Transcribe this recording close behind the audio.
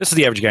This is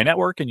the Average Guy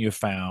Network, and you have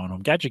found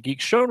Home Gadget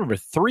Geek show number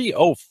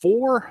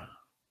 304,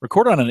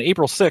 recorded on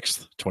April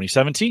 6th,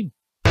 2017.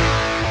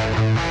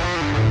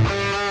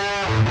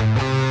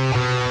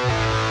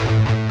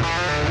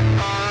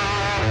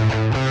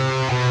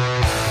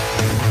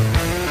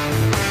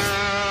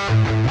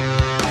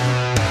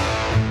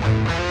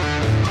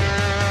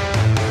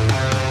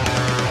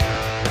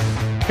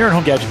 Here at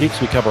Home Gadget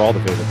Geeks, we cover all the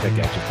favorite tech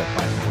gadgets that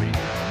find their way into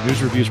your home.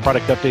 News, reviews,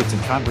 product updates,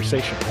 and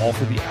conversation, all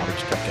for the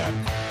average tech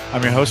guy.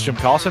 I'm your host, Jim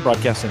Collison,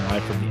 broadcasting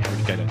live from the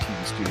Average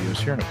Guy.TV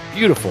studios here in a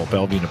beautiful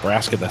Bellevue,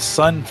 Nebraska. The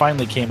sun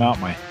finally came out.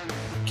 My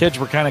kids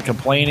were kind of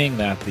complaining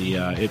that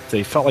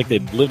they felt like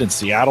they'd lived in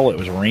Seattle. It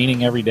was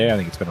raining every day. I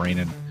think it's been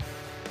raining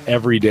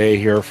every day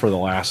here for the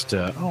last,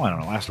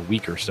 last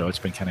week or so. It's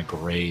been kind of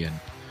gray and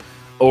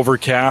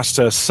overcast.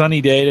 A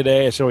sunny day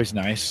today. It's always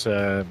nice.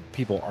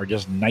 People are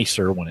just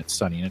nicer when it's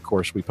sunny. And, of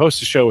course, we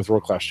post a show with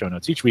world-class show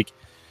notes each week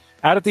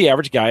out at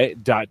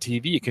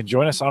theaverageguy.tv. You can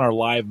join us on our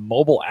live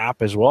mobile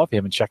app as well if you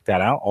haven't checked that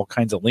out. All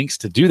kinds of links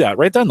to do that.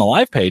 Right there on the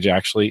live page,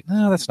 actually.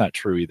 No, that's not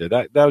true either.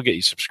 That'll get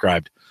you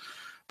subscribed.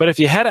 But if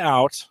you head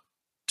out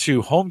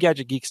to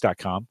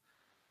homegadgetgeeks.com,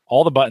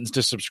 all the buttons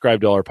to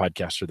subscribe to all our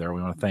podcasts are there.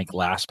 We want to thank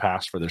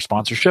LastPass for their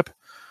sponsorship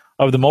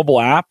of the mobile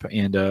app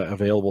and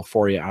available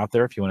for you out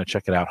there if you want to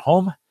check it out.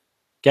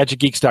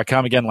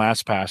 HomeGadgetGeeks.com. Again,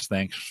 LastPass,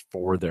 thanks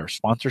for their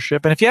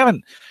sponsorship. And if you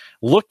haven't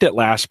looked at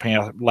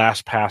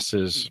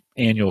LastPass's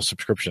annual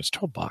subscription, it's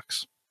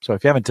 $12. So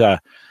if you haven't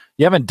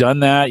done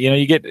that,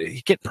 you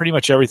get pretty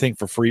much everything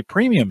for free.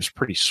 Premium's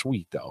pretty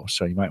sweet though,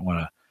 so you might want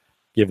to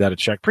give that a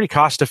check. Pretty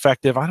cost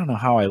effective. I don't know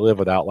how I live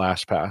without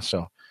LastPass,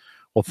 so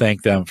we'll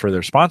thank them for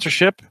their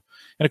sponsorship.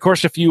 And of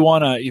course, if you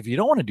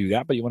don't want to do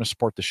that, but you want to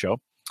support the show,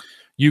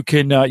 you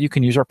can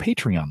use our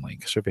Patreon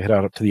link. So if you head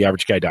out up to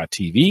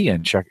theaverageguy.tv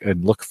and check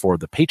and look for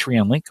the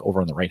Patreon link over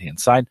on the right-hand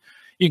side,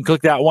 you can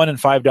click that $1 and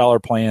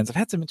 $5 plans. I've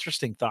had some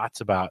interesting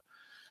thoughts about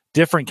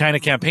different kind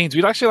of campaigns.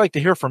 We'd actually like to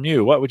hear from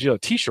you. What would you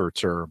like,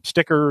 T-shirts or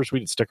stickers? We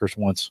did stickers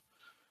once.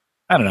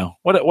 I don't know.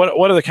 What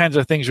are the kinds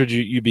of things would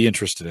you be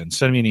interested in?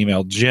 Send me an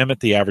email,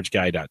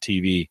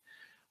 jim@theaverageguy.tv.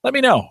 Let me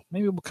know.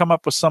 Maybe we'll come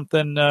up with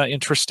something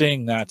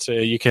interesting that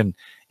you can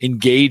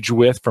engage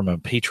with from a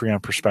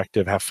Patreon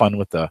perspective. Have fun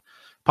with the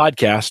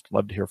podcast.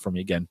 Love to hear from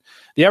you again.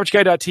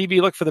 TheAverageGuy.tv.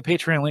 Look for the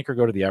Patreon link or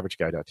go to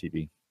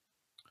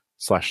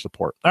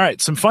TheAverageGuy.tv/support. All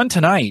right, some fun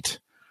tonight.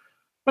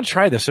 I'm going to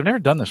try this. I've never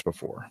done this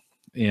before.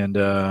 And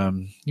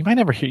you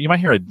might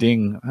hear a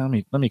ding.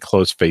 Let me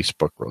close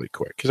Facebook really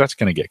quick because that's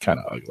going to get kind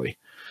of ugly.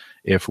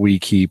 If you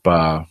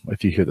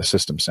hear the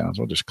system sounds,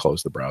 we'll just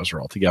close the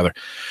browser altogether.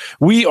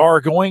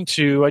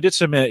 I did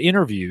some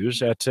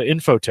interviews at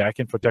Infotec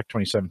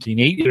 2017,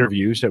 8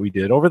 interviews that we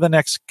did over the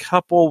next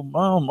 4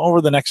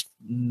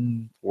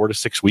 to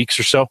 6 weeks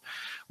or so.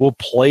 We'll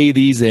play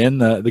these in,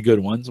 the good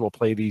ones. We'll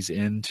play these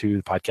into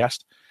the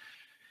podcast.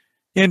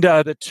 And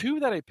the two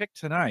that I picked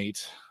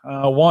tonight,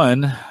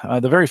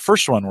 the very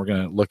first one we're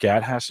going to look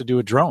at has to do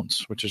with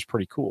drones, which is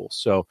pretty cool.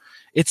 So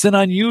it's an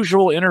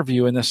unusual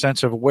interview in the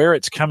sense of where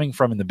it's coming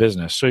from in the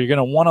business. So you're going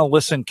to want to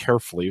listen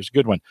carefully. It was a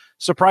good one.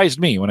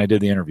 Surprised me when I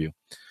did the interview.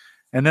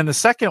 And then the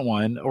second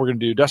one, we're going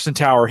to do Dustin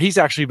Tower. He's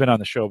actually been on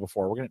the show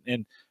before.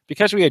 And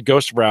because we had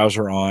Ghost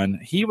Browser on,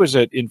 he was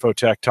at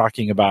Infotec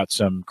talking about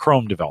some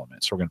Chrome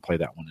development. So we're going to play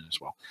that one in as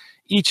well.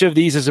 Each of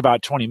these is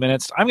about 20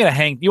 minutes. I'm going to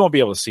hang. You won't be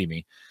able to see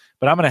me,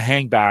 but I'm going to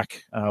hang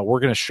back. We're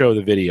going to show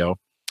the video.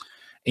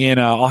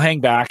 And I'll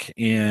hang back,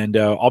 and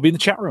I'll be in the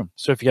chat room.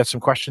 So if you got some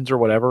questions or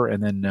whatever,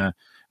 and then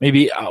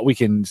maybe we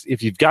can,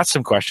 if you've got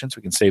some questions,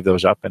 we can save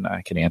those up, and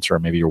I can answer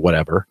them maybe or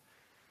whatever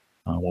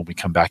when we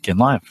come back in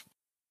live.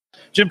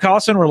 Jim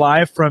Collison, we're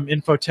live from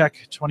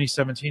Infotec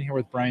 2017 here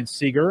with Brian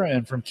Seeger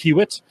and from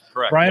Kiewit.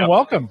 Correct. Brian,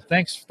 welcome.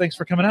 Thanks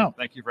for coming out.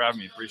 Thank you for having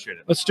me. Appreciate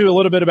it. Let's do a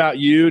little bit about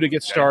you to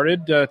get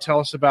started. Tell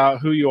us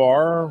about who you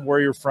are, where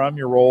you're from,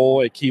 your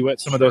role at Kiewit,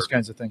 some of those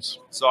kinds of things.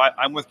 So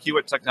I'm with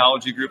Kiewit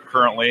Technology Group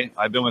currently.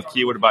 I've been with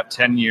Kiewit about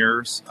 10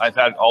 years. I've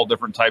had all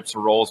different types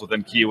of roles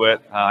within Kiewit.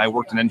 I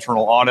worked in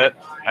internal audit.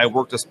 I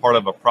worked as part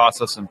of a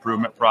process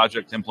improvement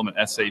project to implement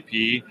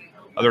SAP.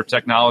 Other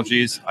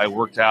technologies, I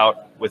worked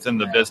out within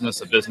the business,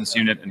 a business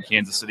unit in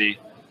Kansas City,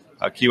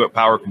 Kiewit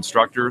Power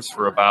Constructors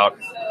for about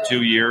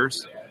 2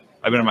 years.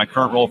 I've been in my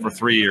current role for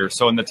 3 years.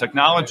 So in the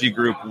technology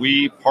group,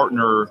 we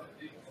partner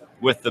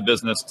with the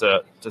business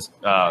to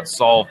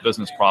solve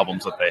business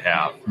problems that they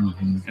have.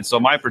 Mm-hmm. And so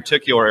my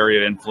particular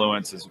area of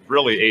influence is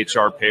really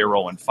HR,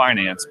 payroll, and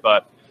finance,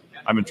 but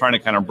I've been trying to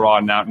kind of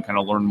broaden out and kind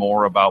of learn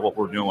more about what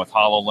we're doing with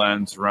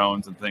HoloLens,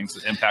 drones, and things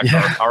that impact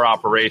our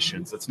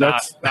operations. It's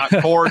not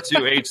core to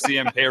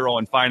HCM, payroll,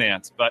 and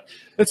finance, but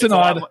those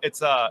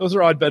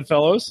are odd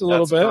bedfellows a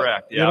little bit. That's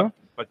correct, yeah. You know?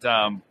 But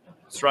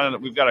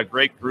we've got a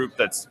great group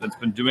that's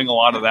been doing a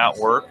lot of that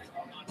work,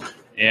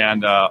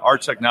 and our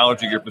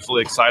technology group is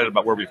really excited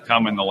about where we've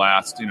come in the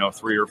last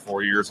 3 or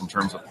 4 years in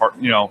terms of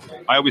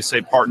I always say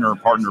partner,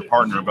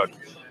 but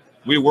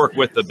we work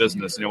with the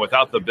business.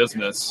 Without the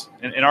business,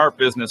 in our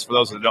business, for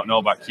those that don't know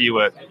about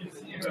Kiewit,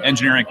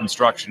 engineering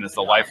construction is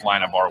the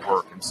lifeline of our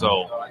work. And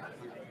so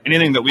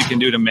anything that we can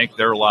do to make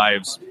their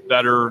lives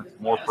better,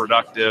 more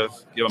productive,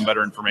 give them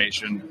better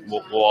information,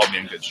 we'll all be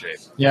in good shape.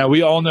 Yeah,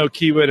 we all know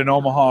Kiewit and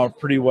Omaha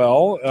pretty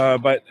well,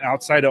 but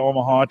outside of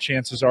Omaha,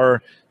 chances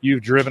are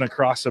you've driven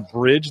across a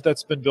bridge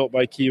that's been built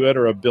by Kiewit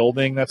or a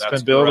building that's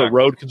been built, correct. or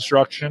road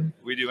construction.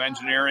 We do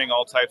engineering,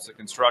 all types of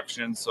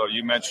construction. So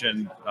you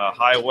mentioned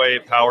highway,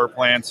 power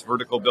plants,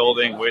 vertical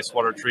building,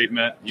 wastewater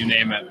treatment, you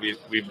name it,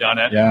 we've done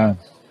it. Yeah.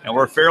 And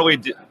we're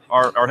fairly,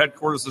 our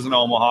headquarters is in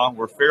Omaha.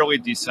 We're fairly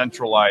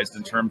decentralized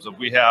in terms of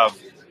we have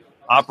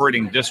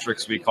operating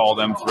districts, we call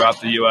them,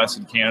 throughout the U.S.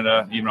 and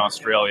Canada, even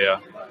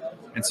Australia.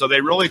 And so they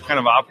really kind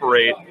of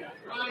operate,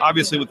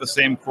 obviously, with the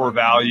same core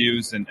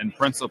values and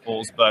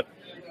principles, but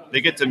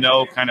they get to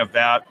know kind of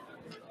that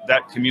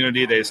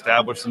community. They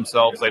establish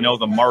themselves. They know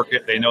the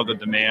market. They know the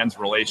demands,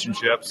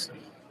 relationships.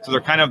 So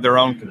they're kind of their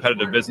own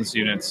competitive business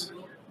units,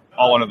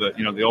 all under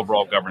the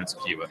overall governance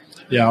of Kiewit.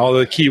 Yeah, all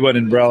the Kiewit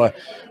umbrella.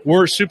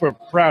 We're super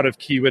proud of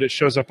Kiewit. It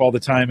shows up all the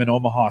time in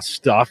Omaha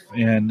stuff,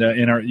 and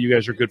you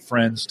guys are good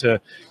friends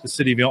to the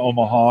city of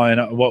Omaha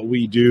and what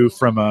we do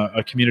from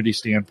a community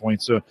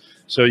standpoint.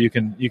 So you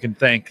can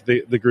thank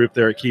the group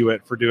there at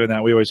Kiewit for doing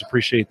that. We always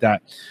appreciate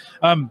that.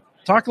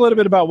 Talk a little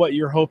bit about what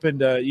you're hoping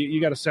to.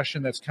 You got a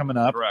session that's coming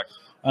up. Correct.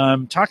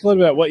 Talk a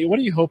little bit about what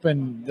are you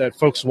hoping that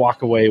folks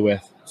walk away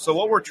with? So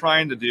what we're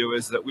trying to do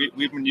is that we've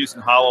been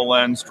using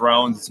HoloLens,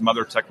 drones, and some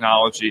other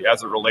technology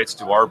as it relates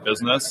to our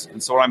business.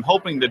 And so what I'm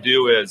hoping to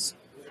do is,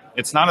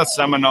 it's not a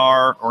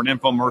seminar or an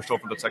infomercial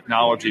for the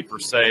technology per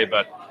se,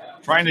 but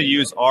trying to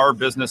use our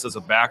business as a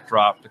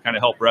backdrop to kind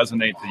of help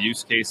resonate the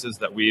use cases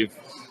that we've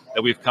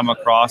come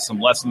across, some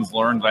lessons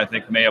learned that I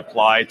think may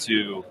apply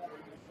to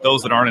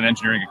those that aren't in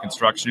engineering and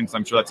construction, because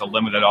I'm sure that's a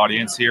limited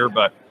audience here.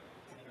 But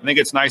I think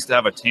it's nice to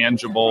have a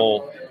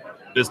tangible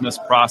business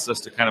process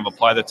to kind of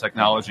apply the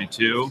technology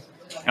to.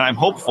 And I'm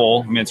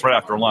hopeful, it's right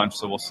after lunch,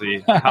 so we'll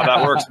see how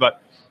that works,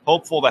 but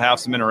hopeful to have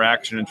some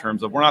interaction in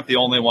terms of we're not the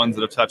only ones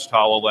that have touched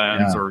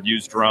HoloLens or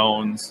used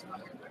drones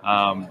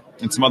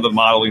and some other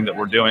modeling that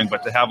we're doing,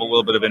 but to have a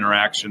little bit of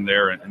interaction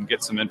there and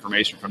get some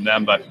information from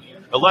them. But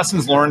the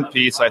lessons learned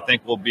piece, I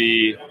think, will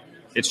be,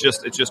 it's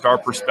just our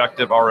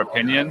perspective, our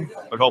opinion,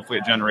 but hopefully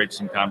it generates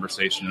some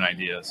conversation and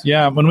ideas.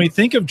 Yeah, when we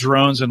think of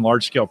drones and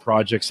large-scale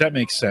projects, that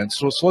makes sense.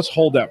 So let's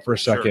hold that for a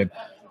second.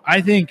 Sure.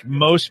 I think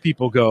most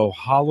people go,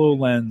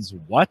 HoloLens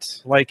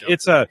what?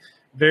 It's a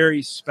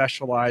very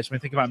specialized, when we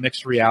think about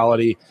mixed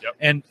reality,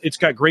 and it's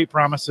got great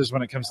promises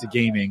when it comes to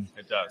gaming.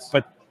 It does.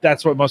 But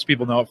that's what most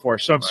people know it for.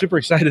 So I'm super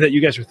excited that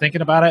you guys are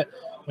thinking about it.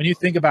 When you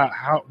think about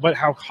how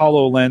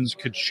HoloLens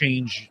could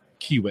change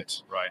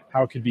Kiewit,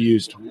 how it could be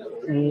used,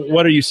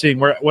 what are you seeing?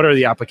 What are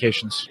the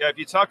applications? Yeah, if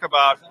you talk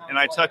about, and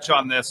I touch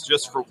on this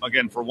just for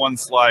one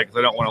slide, because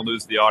I don't want to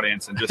lose the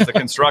audience, and just the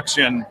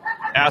construction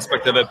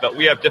aspect of it, but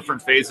we have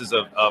different phases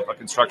of a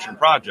construction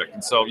project.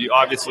 And so you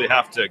obviously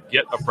have to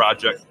get a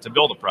project to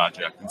build a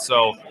project. And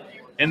so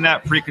in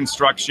that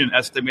pre-construction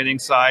estimating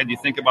side, you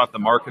think about the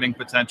marketing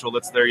potential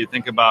that's there. You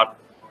think about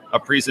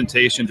a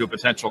presentation to a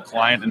potential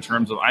client in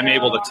terms of, I'm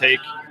able to take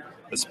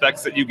the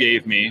specs that you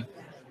gave me,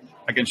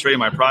 I can show you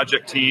my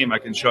project team. I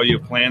can show you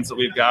plans that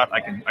we've got. I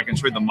can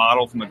show you the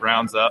model from the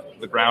ground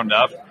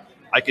up.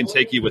 I can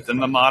take you within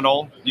the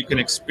model. You can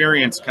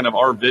experience kind of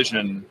our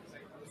vision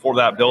for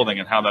that building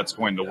and how that's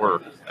going to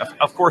work.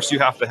 Of course, you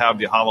have to have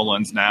the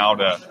HoloLens now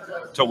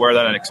to wear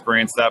that and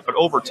experience that. But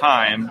over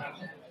time,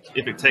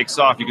 if it takes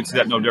off, you can see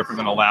that no different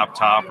than a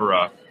laptop or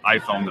an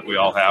iPhone that we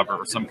all have,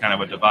 or some kind of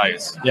a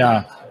device.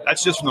 Yeah,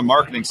 that's just from the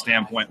marketing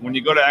standpoint. When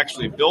you go to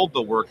actually build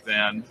the work,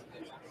 then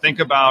think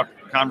about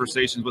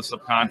conversations with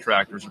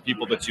subcontractors or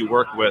people that you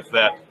work with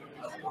that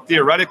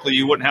theoretically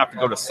you wouldn't have to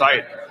go to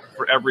site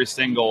for every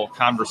single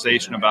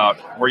conversation about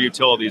where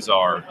utilities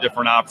are,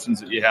 different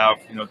options that you have,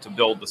 to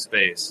build the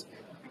space.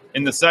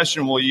 In the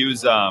session, we'll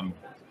use a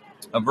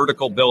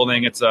vertical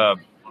building. It's a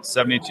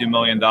 $72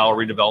 million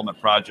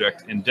redevelopment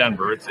project in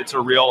Denver. It's a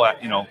real,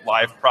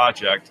 live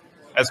project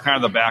as kind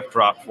of the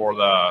backdrop for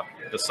the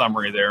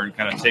summary there, and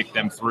kind of take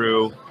them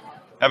through.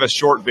 Have a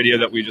short video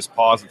that we just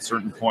pause at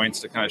certain points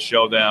to kind of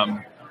show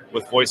them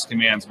with voice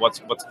commands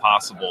what's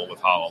possible with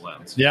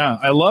HoloLens. Yeah,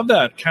 I love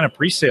that kind of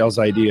pre-sales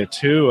idea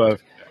too,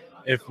 of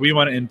if we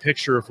want to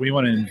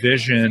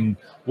envision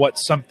what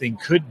something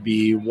could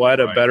be, what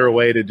a better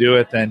way to do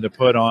it than to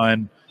put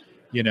on,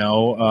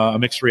 a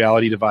mixed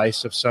reality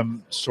device of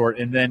some sort,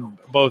 and then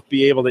both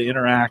be able to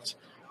interact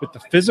with the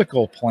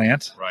physical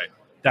plant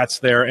that's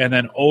there, and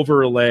then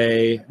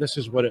overlay, this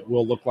is what it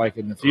will look like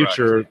in the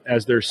future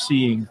as they're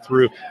seeing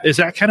through. Is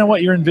that kind of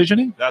what you're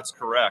envisioning? That's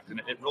correct. And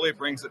it really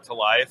brings it to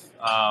life.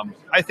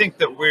 I think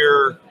that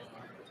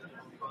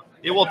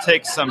it will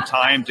take some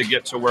time to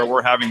get to where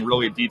we're having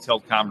really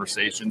detailed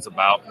conversations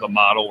about the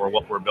model or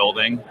what we're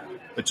building,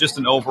 but just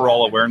an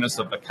overall awareness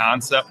of the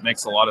concept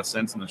makes a lot of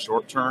sense in the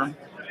short term.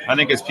 I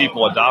think as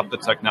people adopt the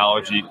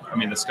technology,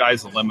 the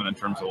sky's the limit in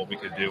terms of what we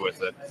could do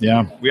with it.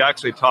 Yeah. We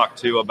actually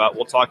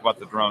we'll talk about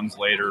the drones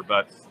later,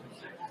 but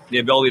the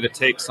ability to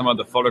take some of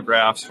the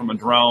photographs from a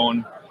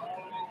drone,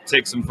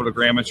 take some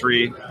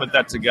photogrammetry, put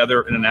that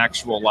together in an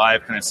actual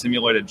live kind of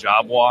simulated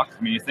job walk.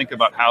 You think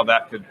about how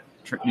that could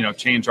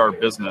change our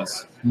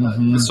business.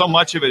 So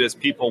much of it is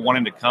people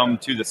wanting to come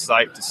to the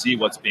site to see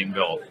what's being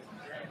built,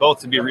 both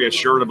to be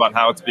reassured about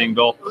how it's being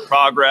built, the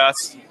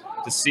progress,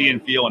 to see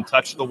and feel and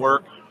touch the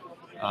work.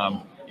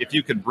 If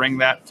you could bring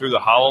that through the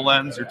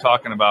HoloLens, you're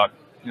talking about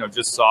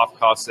just soft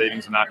cost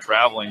savings and not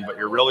traveling, but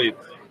you're really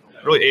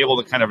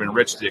able to kind of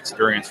enrich the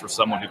experience for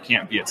someone who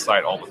can't be at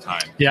site all the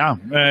time. Yeah,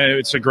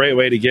 it's a great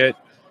way to get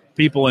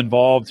people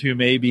involved who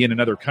may be in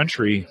another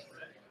country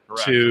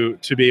to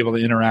be able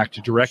to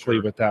interact directly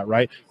with that,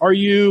 right? Are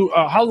you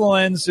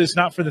HoloLens is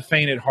not for the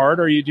faint at heart?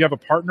 Do you have a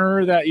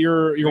partner that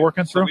you're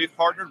working through? So we've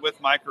partnered with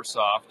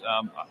Microsoft.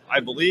 I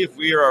believe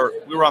we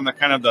were on the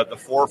kind of the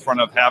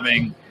forefront of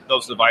having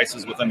those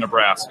devices within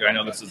Nebraska. I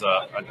know this is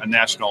a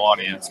national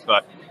audience,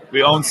 but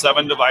we own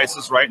 7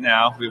 devices right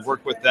now. We've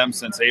worked with them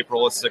since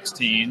April of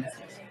 16.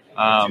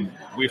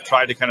 We've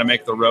tried to kind of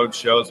make the road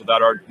shows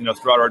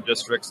throughout our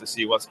districts to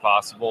see what's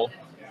possible.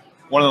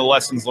 One of the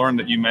lessons learned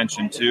that you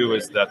mentioned too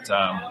is that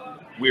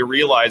we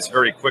realized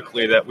very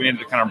quickly that we needed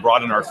to kind of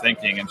broaden our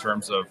thinking in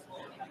terms of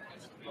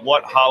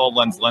what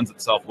HoloLens lends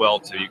itself well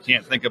to. You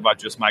can't think about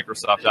just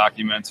Microsoft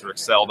documents or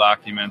Excel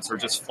documents or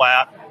just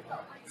flat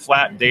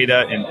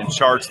data and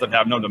charts that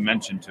have no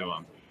dimension to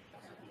them.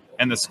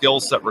 And the skill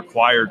set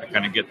required to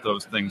kind of get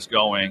those things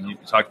going. You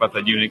talked about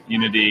the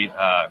Unity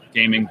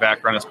gaming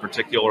background is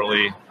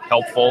particularly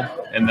helpful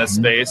in this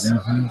space.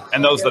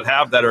 And those that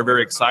have that are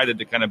very excited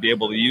to kind of be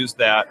able to use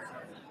that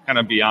kind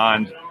of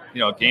beyond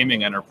a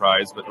gaming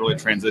enterprise, but really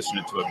transition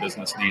it to a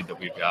business need that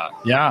we've got.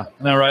 Yeah,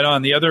 no, right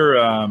on. The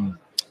other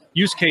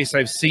use case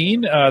I've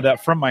seen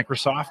that from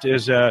Microsoft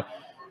is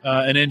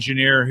an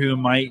engineer who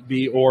might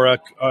be, or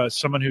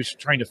someone who's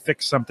trying to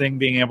fix something,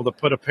 being able to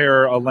put a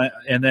pair of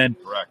and then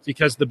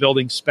because the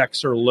building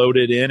specs are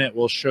loaded in, it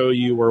will show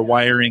you where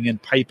wiring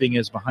and piping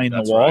is behind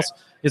the walls.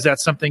 Right. Is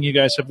that something you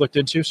guys have looked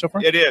into so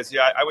far? It is,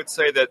 yeah. I would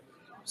say that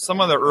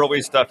some of the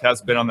early stuff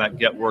has been on that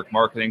get work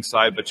marketing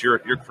side, but you're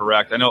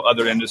correct. I know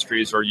other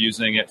industries are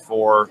using it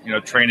for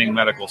training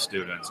medical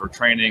students or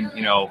training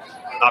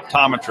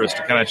optometrists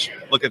to kind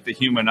of look at the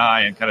human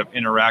eye and kind of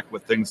interact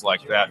with things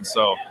like that. And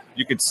so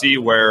you could see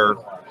where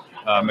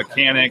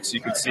mechanics,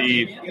 you could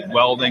see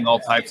welding, all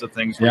types of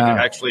things where you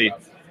could actually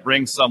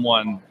bring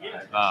someone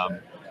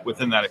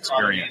within that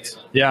experience.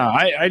 Yeah,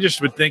 I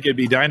just would think it'd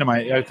be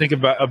dynamite. I think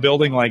about a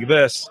building like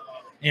this.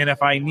 And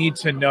if I need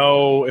to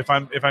know if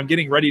I'm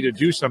getting ready to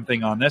do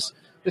something on this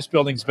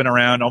building's been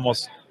around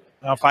almost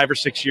 5 or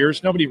 6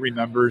 years. Nobody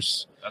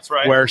remembers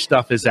where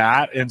stuff is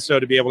at. And so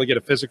to be able to get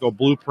a physical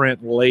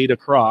blueprint laid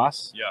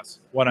across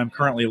what I'm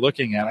currently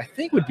looking at, I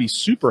think would be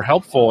super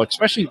helpful,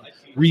 especially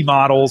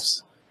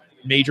remodels,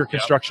 major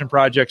construction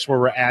projects where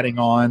we're adding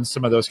on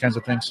some of those kinds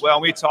of things. Well,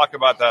 we talk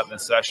about that in the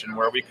session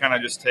where we kind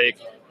of just take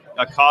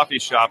a coffee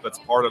shop that's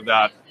part of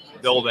that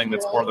building,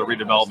 that's part of the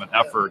redevelopment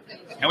effort,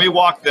 and we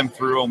walk them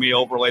through and we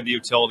overlay the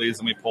utilities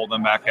and we pull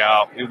them back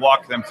out. We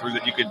walk them through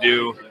that you could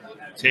do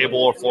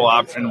table or floor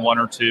option 1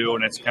 or 2,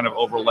 and it's kind of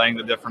overlaying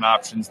the different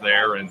options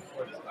there. And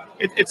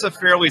it's a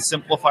fairly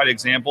simplified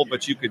example,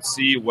 but you could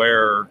see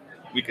where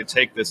we could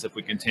take this if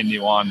we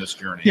continue on this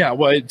journey. Yeah,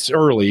 well, it's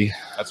early.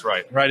 That's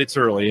right. Right, it's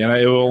early, and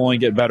it will only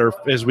get better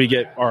as we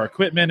get our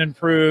equipment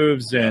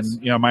improves. And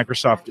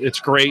Microsoft,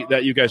 it's great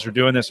that you guys are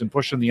doing this and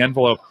pushing the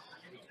envelope.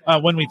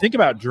 When we think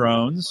about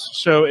drones,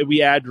 so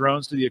we add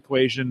drones to the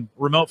equation,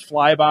 remote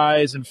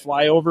flybys and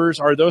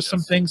flyovers, are those some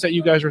things that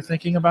you guys are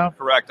thinking about?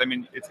 Correct. I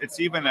mean, it's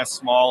even as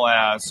small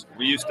as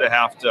we used to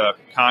have to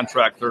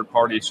contract third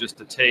parties just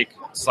to take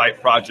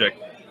site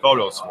project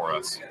photos for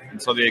us.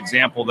 And so the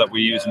example that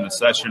we use in the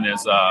session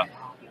is a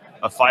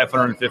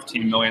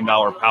 $515 million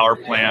power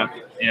plant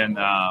in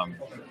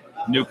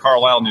New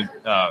Carlisle,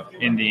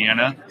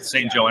 Indiana,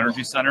 St. Joe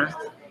Energy Center.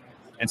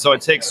 And so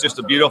it takes just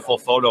a beautiful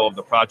photo of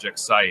the project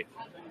site.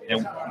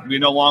 And we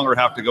no longer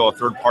have to go a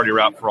third-party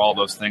route for all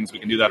those things. We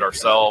can do that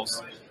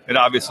ourselves. It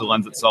obviously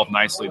lends itself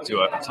nicely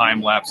to a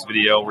time-lapse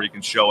video where you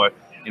can show it,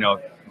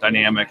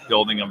 dynamic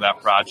building of that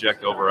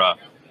project over a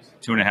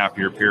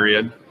 2.5-year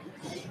period.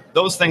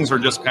 Those things are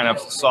just kind of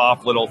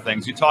soft little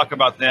things. You talk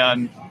about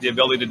then the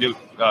ability to do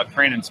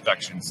crane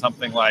inspection,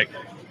 something like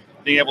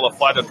being able to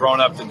fly the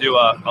drone up to do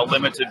a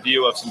limited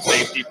view of some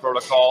safety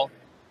protocol,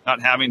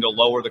 not having to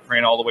lower the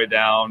crane all the way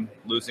down,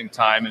 losing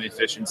time and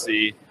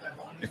efficiency.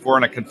 If we're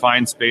in a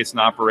confined space in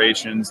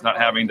operations, not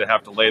having to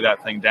have to lay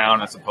that thing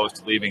down as opposed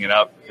to leaving it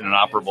up in an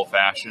operable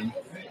fashion.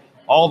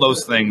 All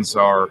those things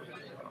are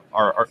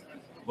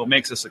what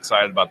makes us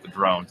excited about the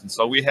drones. And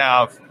so we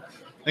have,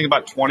 I think,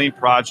 about 20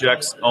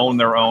 projects own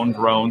their own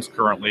drones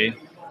currently.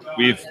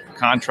 We've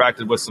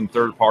contracted with some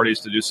third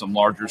parties to do some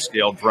larger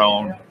scale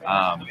drone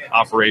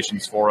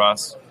operations for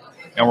us.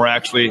 And we're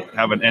actually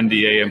have an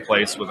NDA in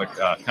place with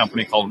a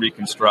company called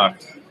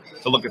Reconstruct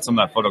to look at some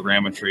of that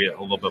photogrammetry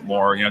a little bit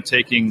more,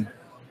 taking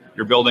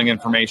your building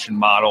information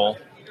model,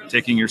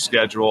 taking your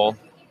schedule,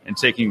 and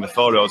taking the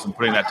photos and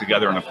putting that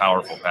together in a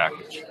powerful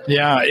package.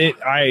 Yeah,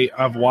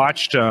 I've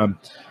watched a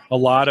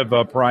lot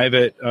of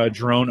private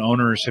drone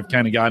owners have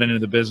kind of got into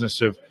the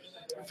business of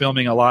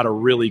filming a lot of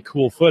really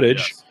cool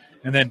footage.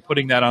 and then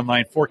putting that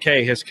online.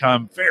 4K has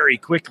come very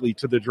quickly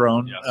to the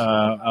drone,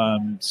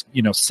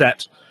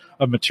 set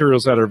of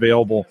materials that are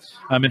available.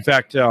 In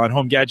fact, on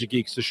Home Gadget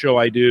Geeks, the show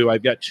I do,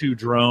 I've got three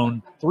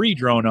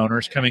drone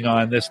owners coming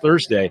on this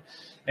Thursday,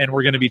 and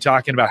we're going to be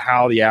talking about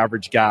how the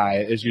average guy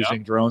is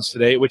using drones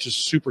today, which is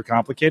super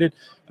complicated.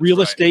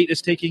 Real estate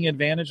is taking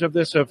advantage of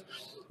this, of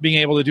being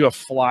able to do a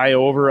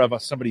flyover of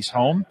somebody's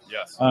home.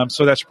 Yes.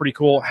 So that's pretty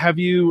cool. Have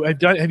you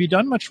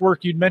done much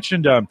work? You'd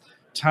mentioned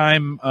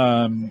time,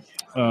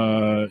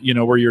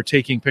 where you're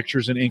taking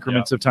pictures in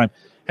increments of time.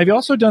 Have you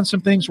also done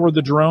some things where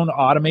the drone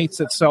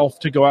automates itself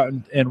to go out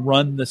and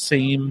run the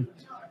same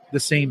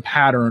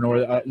pattern,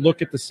 or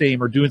look at the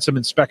same, or doing some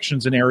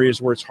inspections in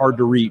areas where it's hard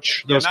to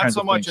reach? Not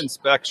so much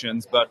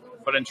inspections, but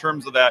in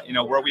terms of that,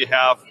 where we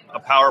have a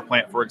power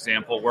plant, for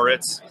example, where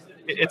it's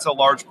a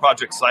large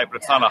project site, but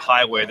it's not a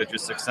highway that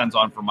just extends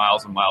on for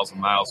miles and miles and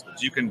miles.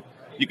 But you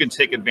can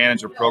take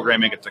advantage of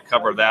programming it to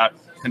cover that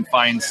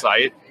confined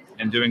site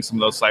and doing some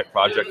of those site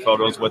project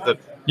photos with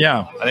it.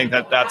 Yeah, I think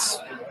that's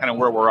kind of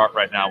where we're at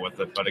right now with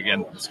it. But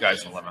again, the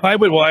sky's the limit. I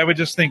would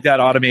just think that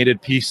automated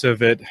piece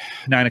of it,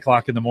 9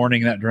 o'clock in the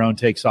morning, that drone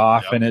takes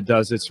off and it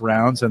does its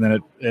rounds, and then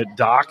it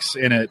docks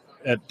and it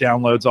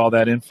downloads all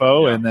that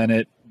info, and then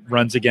it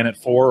runs again at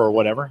 4 or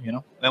whatever,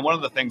 And one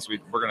of the things we're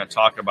going to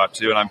talk about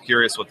too, and I'm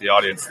curious what the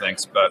audience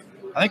thinks, but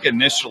I think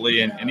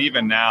initially and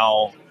even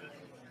now,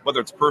 whether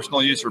it's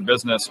personal use or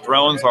business,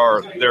 drones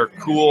they're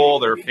cool,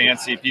 they're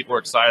fancy, people are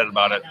excited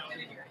about it.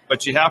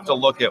 But you have to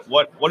look at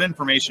what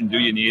information do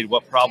you need?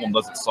 What problem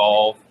does it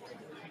solve?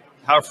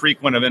 How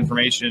frequent of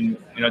information?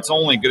 It's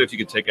only good if you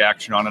could take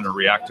action on it or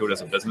react to it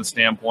as a business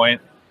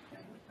standpoint.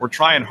 We're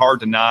trying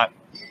hard to not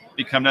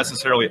become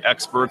necessarily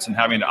experts in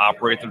having to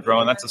operate the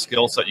drone. That's a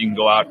skill set you can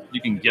go out, you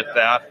can get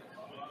that.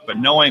 But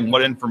knowing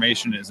what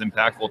information is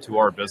impactful to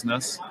our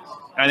business,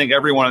 and I think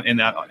everyone in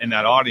that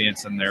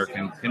audience in there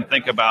can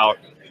think about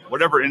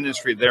whatever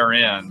industry they're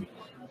in.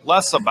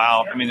 Less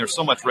about, there's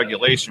so much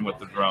regulation with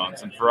the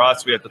drones. And for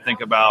us, we have to think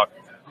about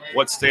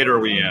what state are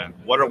we in?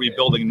 What are we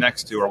building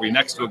next to? Are we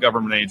next to a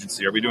government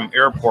agency? Are we doing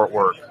airport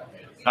work?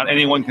 Not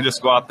anyone can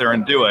just go out there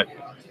and do it.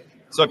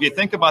 So if you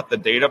think about the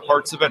data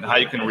parts of it and how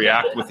you can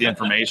react with the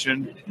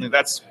information,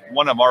 that's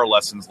one of our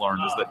lessons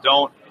learned, is that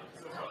don't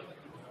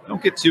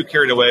get too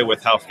carried away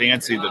with how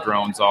fancy the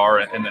drones are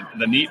and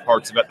the neat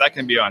parts of it. That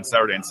can be on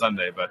Saturday and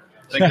Sunday, but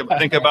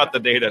think about the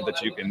data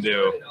that you can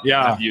do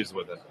and use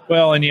with it.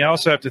 Well, and you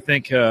also have to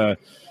think, the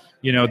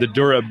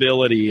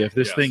durability. If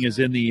this thing is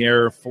in the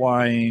air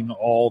flying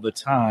all the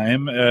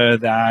time,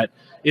 that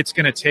it's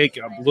going to take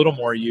a little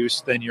more use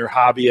than your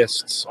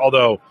hobbyists.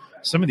 Although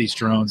some of these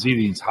drones,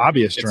 even these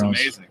hobbyist drones,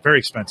 amazing. Very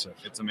expensive.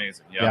 It's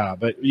amazing. Yeah,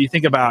 but you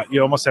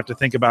almost have to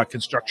think about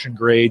construction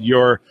grade.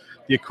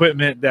 The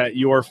equipment that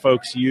your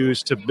folks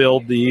use to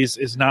build these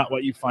is not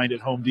what you find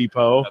at Home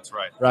Depot. That's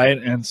right. Right?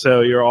 And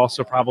so you're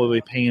also probably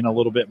paying a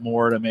little bit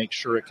more to make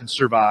sure it can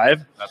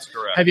survive. That's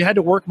correct. Have you had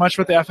to work much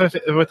with the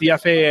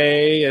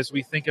FAA as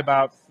we think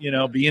about,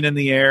 being in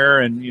the air,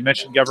 and you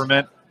mentioned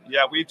government?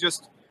 Yeah,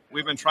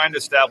 we've been trying to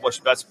establish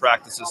best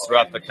practices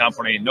throughout the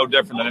company, no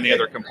different than any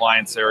other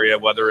compliance area,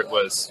 whether it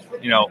was,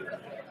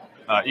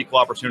 equal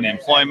opportunity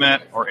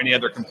employment or any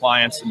other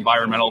compliance,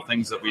 environmental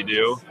things that we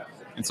do.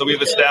 And so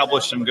we've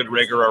established some good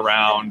rigor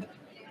around,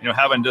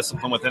 having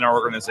discipline within our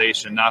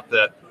organization, not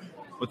that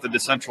with the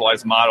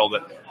decentralized model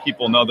that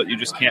people know that you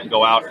just can't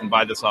go out and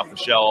buy this off the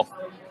shelf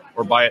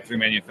or buy it through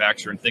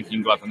manufacturer and think you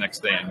can go out the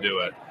next day and do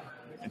it.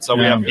 And so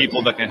we have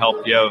people that can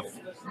help give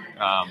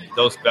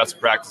those best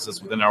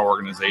practices within our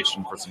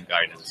organization for some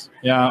guidance.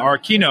 Yeah, our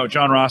keynote,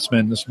 John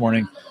Rossman, this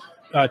morning,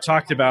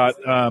 talked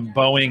about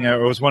Boeing.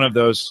 It was one of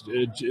those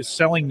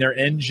selling their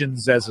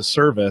engines as a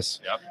service.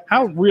 Yep.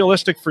 How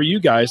realistic for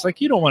you guys?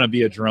 Like, you don't want to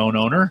be a drone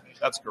owner.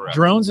 That's correct.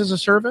 Drones as a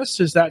service,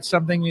 is that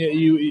something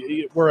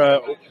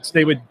that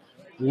they would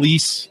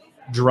lease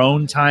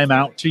drone time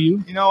out to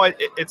you?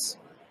 It's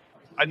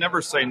I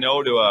never say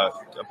no to a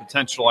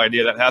potential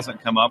idea that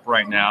hasn't come up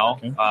right now.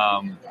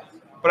 Okay.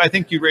 But I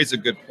think you raise a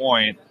good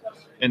point.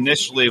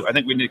 Initially, I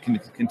think we need to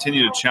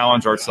continue to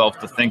challenge ourselves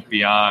to think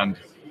beyond,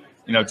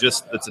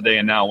 just the today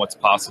and now, what's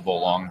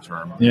possible long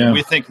term. Yeah.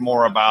 We think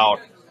more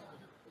about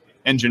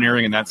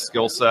engineering and that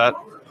skill set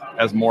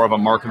as more of a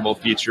marketable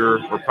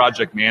feature or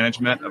project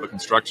management of a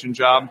construction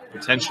job,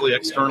 potentially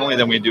externally,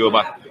 than we do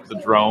about the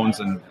drones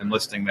and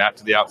listing that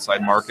to the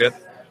outside market.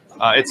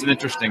 It's an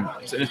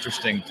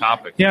interesting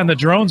topic. Yeah, and the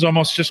drones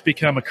almost just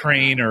become a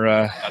crane or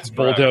a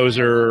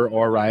bulldozer,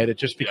 it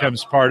just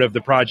becomes part of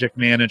the project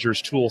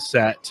manager's tool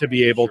set to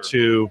be able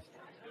to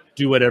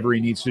do whatever he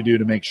needs to do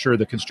to make sure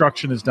the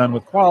construction is done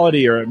with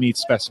quality or it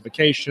meets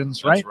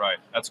specifications, right? That's right.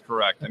 That's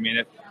correct.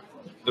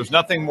 There's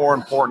nothing more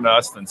important to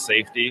us than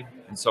safety,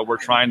 and so we're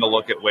trying to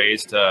look at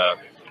ways to,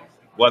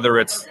 whether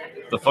it's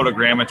the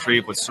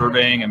photogrammetry with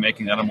surveying and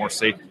making that a more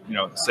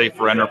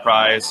safer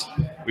enterprise.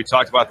 We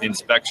talked about the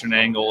inspection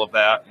angle of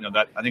that.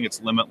 That I think it's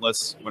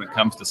limitless when it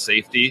comes to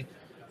safety.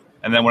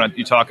 And then when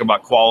you talk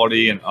about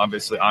quality and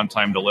obviously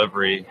on-time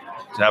delivery,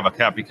 to have a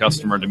happy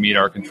customer to meet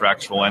our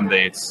contractual end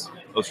dates,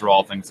 those are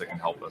all things that can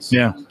help us.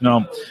 Yeah,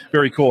 no,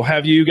 very cool.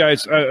 Have you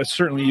guys,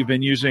 certainly you've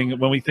been using,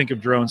 when we think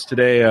of drones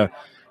today, a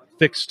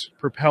fixed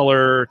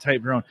propeller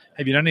type drone.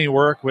 Have you done any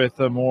work with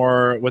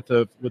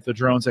the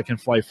drones that can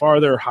fly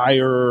farther,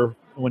 higher,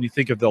 when you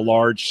think of the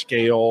large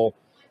scale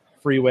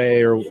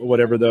freeway or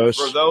whatever those?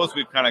 For those,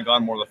 we've kind of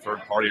gone more the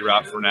third-party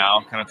route for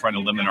now, kind of trying to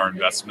limit our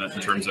investment in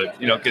terms of,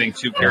 getting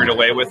too carried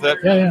away with it.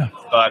 Yeah.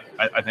 But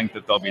I think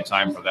that there'll be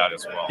time for that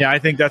as well. Yeah, I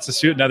think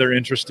that's another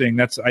interesting,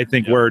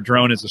 where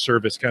drone as a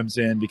service comes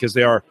in, because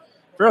they are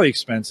fairly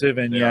expensive,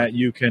 and yet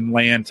you can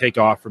land, take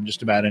off from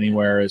just about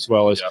anywhere, as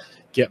well as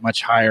get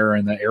much higher,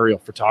 and the aerial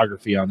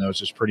photography on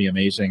those is pretty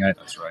amazing.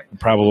 That's right.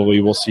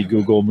 Probably we'll see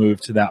Google move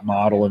to that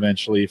model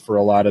eventually for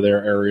a lot of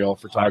their aerial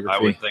photography.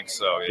 I would think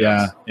so.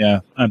 Yes. Yeah.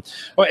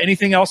 Well,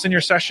 anything else in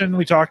your session?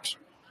 We talked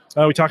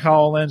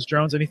HoloLens,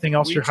 drones. Anything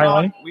else you're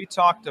highlighting? We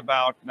talked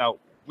about, now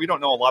we don't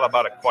know a lot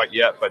about it quite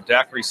yet, but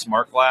Daiquiri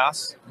Smart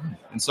Glass.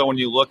 And so when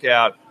you look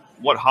at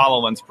what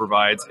HoloLens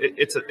provides,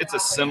 it's a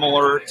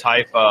similar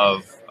type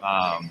of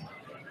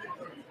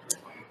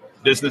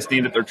business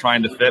need that they're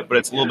trying to fit, but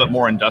it's a little bit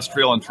more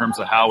industrial in terms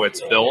of how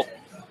it's built.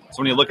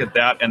 So when you look at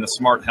that and the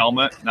smart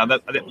helmet, now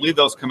that I believe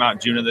those come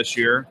out June of this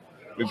year.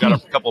 We've got a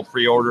couple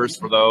pre-orders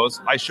for those.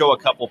 I show a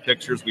couple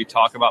pictures. We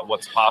talk about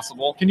what's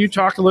possible. Can you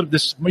talk a little?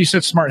 You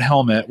said smart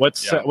helmet. What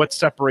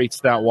separates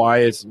that? Why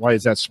is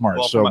that smart?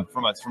 Well,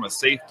 from a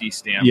safety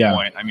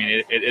standpoint, I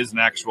mean, it is an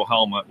actual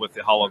helmet with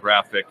the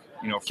holographic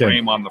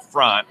frame on the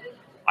front.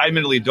 I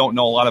admittedly don't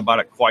know a lot about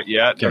it quite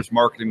yet. There's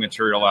marketing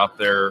material out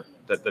there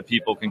that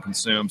people can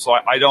consume. So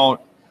I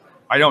don't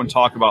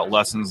talk about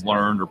lessons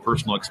learned or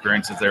personal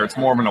experiences there. It's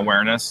more of an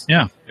awareness.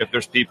 Yeah. If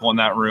there's people in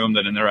that room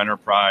that in their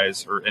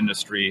enterprise or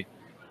industry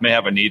may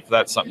have a need for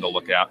that, something to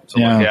look at.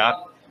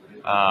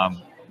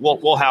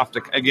 We'll have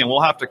to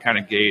kind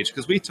of gauge,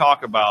 because we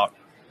talk about,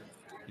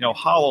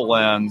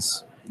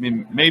 HoloLens. I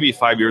mean, maybe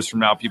 5 years from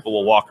now, people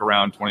will walk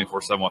around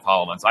 24/7 with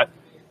HoloLens.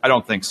 I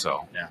don't think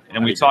so. Yeah.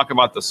 And we talk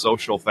about the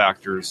social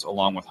factors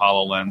along with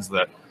HoloLens,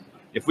 that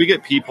if we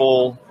get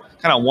people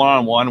kind of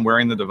one-on-one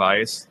wearing the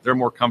device, they're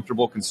more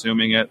comfortable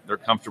consuming it. They're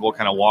comfortable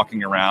kind of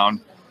walking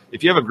around.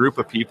 If you have a group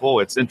of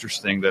people, it's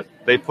interesting that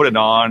they put it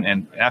on,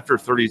 and after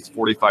 30 to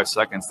 45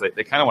 seconds,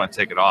 they kind of want to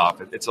take it off.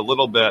 It's a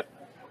little bit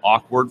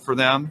awkward for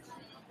them.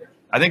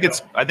 I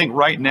think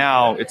right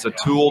now it's a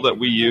tool that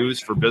we use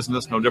for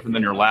business, no different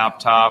than your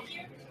laptop.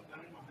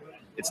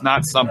 It's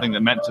not something that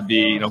meant to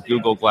be,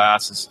 Google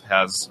Glass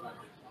has,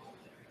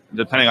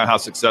 depending on how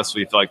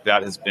successful you feel like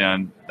that has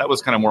been, that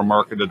was kind of more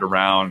marketed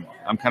around,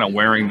 I'm kind of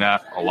wearing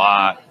that a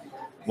lot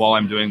while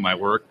I'm doing my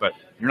work, but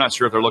you're not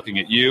sure if they're looking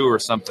at you or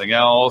something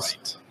else.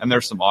 Right. And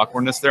there's some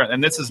awkwardness there.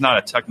 And this is not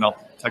a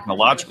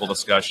technological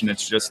discussion.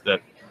 It's just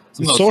that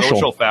some of those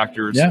social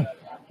factors,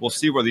 we'll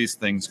see where these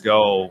things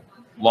go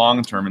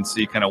long term and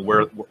see kind of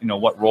where,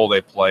 what role they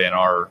play in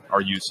our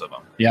use of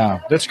them.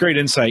 Yeah, that's great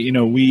insight.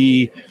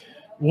 We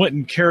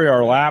wouldn't carry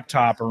our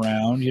laptop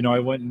around.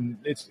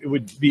 It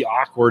would be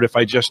awkward if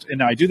I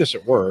do this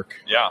at work.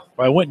 Yeah.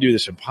 But I wouldn't do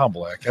this in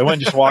public. I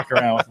wouldn't just walk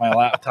around with my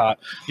laptop.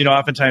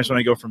 Oftentimes when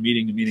I go from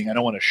meeting to meeting, I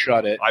don't want to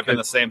shut it. I've been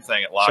the same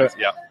thing at lots. So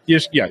you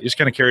just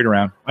kind of carry it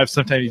around. I've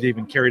sometimes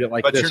even carried it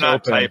like this. But you're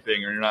not open.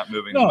 typing or you're not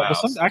moving the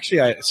mouse.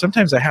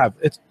 Sometimes I have.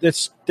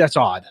 That's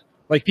odd.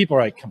 Like, people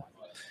are like, come on.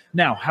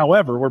 Now,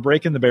 however, we're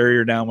breaking the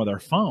barrier down with our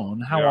phone.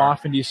 How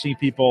often do you see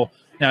people?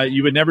 Now,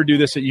 you would never do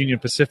this at Union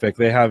Pacific.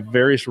 They have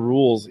various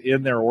rules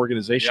in their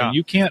organization. Yeah.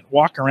 You can't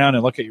walk around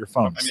and look at your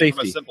phone. Safety,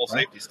 from a simple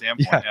safety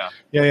standpoint.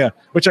 Yeah.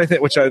 Which I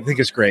think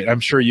is great. I'm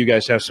sure you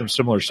guys have some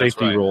similar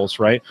safety rules,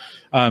 right?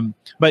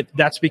 But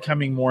that's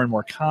becoming more and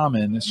more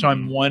common. So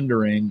I'm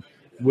wondering,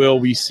 will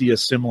we see a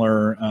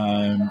similar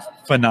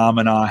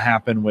phenomena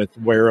happen with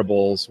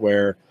wearables,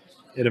 where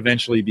it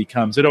eventually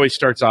becomes? It always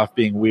starts off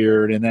being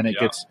weird, and then it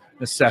gets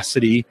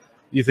necessity.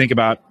 You think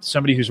about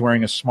somebody who's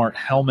wearing a smart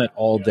helmet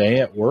all day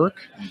at work.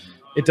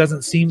 It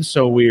doesn't seem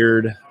so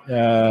weird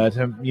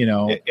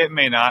It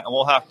may not, and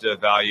we'll have to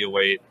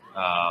evaluate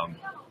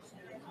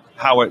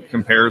how it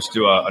compares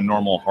to a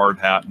normal hard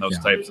hat and those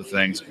types of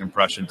things,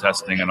 compression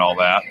testing and all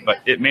that. But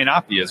it may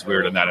not be as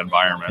weird in that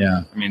environment.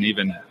 Yeah. I mean,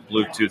 even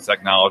Bluetooth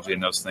technology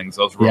and those things,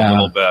 those were a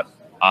little bit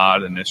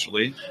odd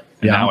initially.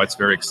 And now it's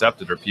very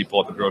accepted, or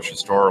people at the grocery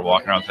store are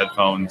walking around with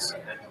headphones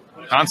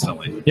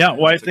constantly. Yeah,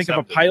 well, I think of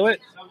a pilot.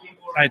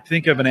 I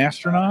think of an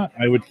astronaut.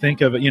 I would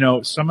think of,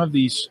 some of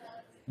these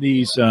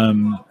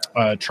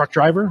truck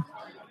driver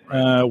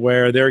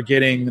where they're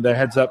getting the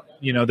heads up,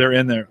 they're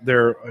in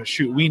their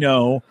shoot. We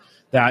know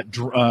that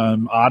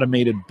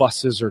automated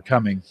buses are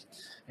coming.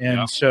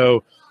 And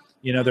so,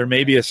 there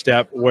may be a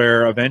step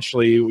where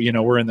eventually,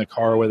 we're in the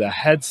car with a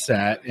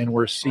headset and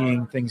we're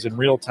seeing things in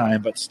real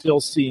time, but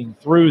still seeing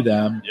through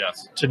them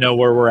to know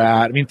where we're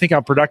at. I mean, think how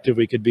productive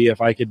we could be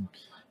if I could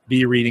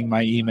be reading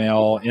my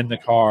email in the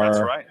car.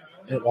 That's right.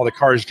 While the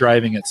car is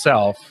driving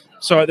itself.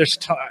 So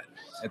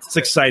it's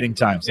exciting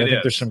times. I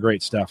think there's some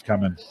great stuff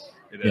coming.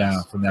 It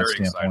is. From that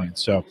very standpoint. Exciting.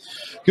 So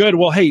good.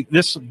 Well, hey,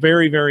 this is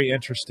very, very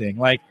interesting.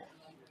 Like,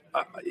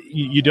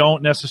 you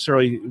don't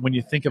necessarily, when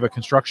you think of a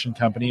construction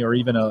company or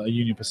even a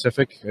Union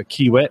Pacific, a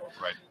Kiewit,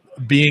 Right.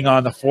 being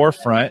on the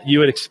forefront, you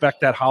would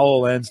expect that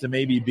HoloLens to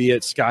maybe be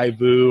at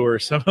Skyvoo or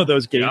some of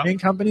those gaming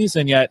companies,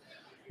 and yet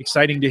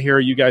exciting to hear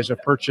you guys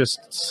have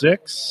purchased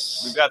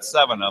 6. We've got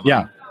 7 of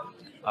them.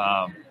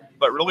 Yeah.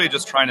 But really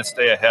just trying to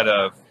stay ahead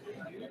of,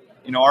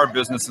 our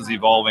business is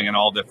evolving in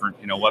all different,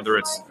 whether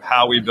it's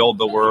how we build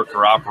the work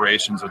or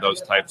operations or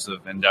those types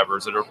of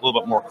endeavors that are a little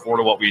bit more core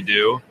to what we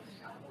do.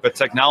 But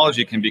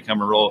technology can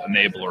become a real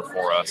enabler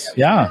for us.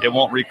 Yeah. It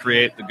won't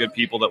recreate the good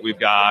people that we've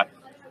got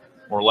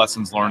or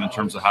lessons learned in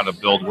terms of how to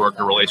build work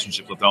or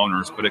relationships with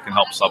owners, but it can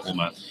help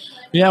supplement.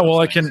 Yeah,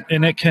 well, it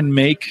can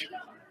make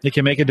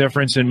a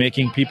difference in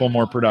making people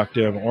more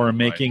productive or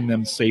making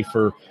them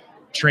safer.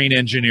 Train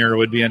engineer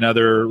would be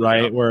another,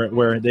 right,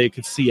 where they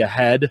could see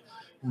ahead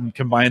and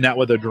combine that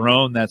with a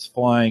drone that's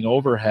flying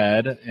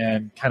overhead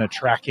and kind of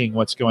tracking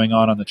what's going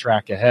on the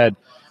track ahead.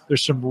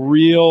 There's some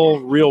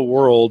real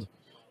world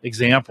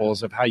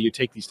examples of how you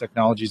take these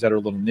technologies that are a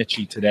little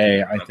nichey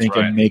today, I think,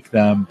 and make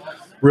them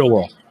real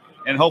world.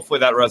 And hopefully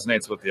that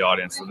resonates with the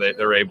audience, so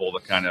they're able to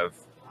kind of,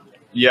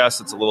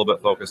 yes, it's a little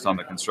bit focused on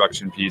the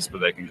construction piece, but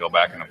they can go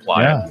back and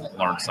apply it and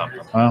learn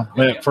something. Well,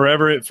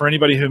 for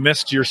anybody who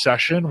missed your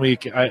session,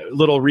 a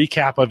little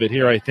recap of it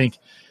here, I think,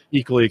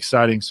 equally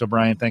exciting. So,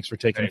 Brian, thanks for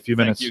taking a few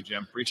minutes you,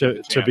 Jim.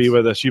 to be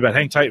with us. You bet.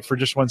 Hang tight for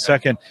just one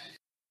second.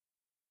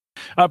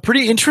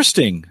 Pretty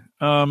interesting.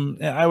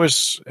 I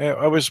was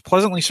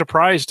pleasantly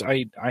surprised.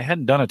 I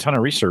hadn't done a ton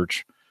of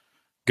research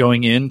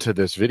going into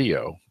this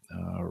video,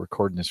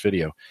 recording this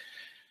video,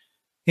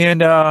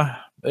 and to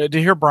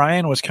hear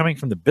Brian was coming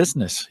from the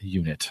business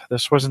unit.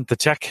 This wasn't the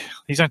tech.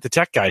 These aren't the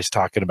tech guys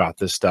talking about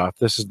this stuff.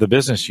 This is the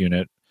business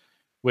unit,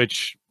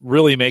 which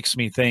really makes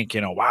me think,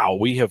 wow,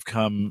 we have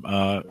come,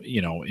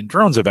 and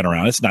drones have been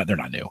around. They're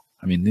not new.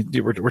 I mean,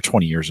 we're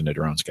 20 years into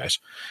drones, guys.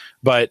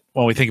 But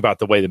when we think about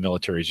the way the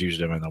military's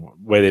used them and the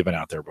way they've been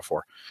out there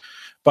before,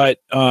 but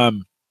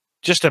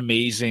just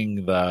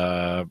amazing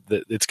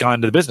it's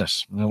gone to the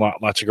business.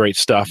 Lots of great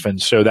stuff.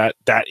 And so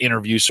that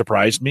interview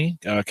surprised me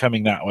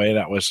coming that way.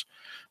 That was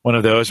one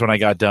of those when I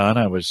got done,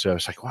 I was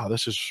like, wow,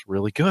 this is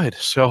really good.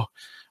 So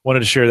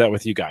wanted to share that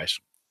with you guys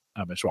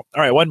as well.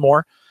 All right, one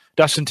more.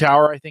 Dustin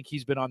Tower, I think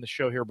he's been on the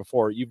show here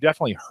before. You've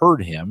definitely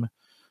heard him.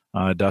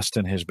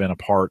 Dustin has been a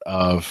part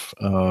of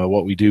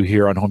what we do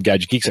here on Home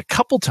Gadget Geeks a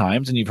couple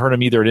times, and you've heard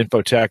him either at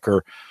Infotec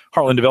or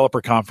Heartland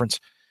Developer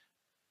Conference.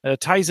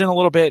 Ties in a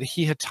little bit.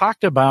 He had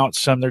talked about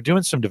they're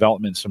doing some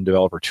development, some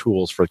developer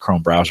tools for the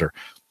Chrome browser.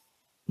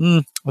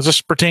 Does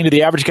this pertain to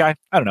the average guy?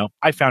 I don't know.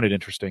 I found it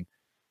interesting,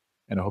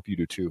 and I hope you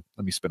do too.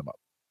 Let me spin them up.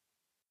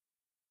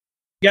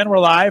 Again, we're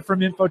live from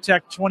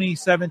Infotec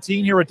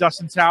 2017 here with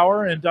Dustin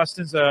Tower, and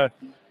Dustin's a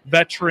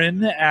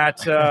veteran at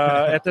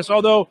this.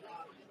 Although,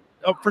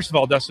 first of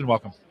all, Dustin,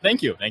 welcome.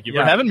 Thank you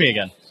for having me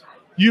again.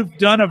 You've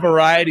done a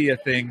variety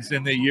of things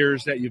in the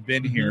years that you've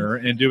been here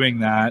and doing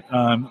that.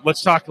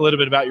 Let's talk a little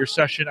bit about your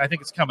session. I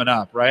think it's coming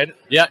up, right?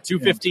 Yeah,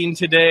 2:15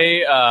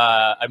 today.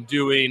 I'm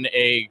doing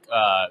a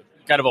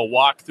kind of a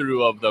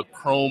walkthrough of the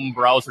Chrome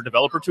browser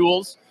developer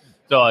tools.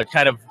 So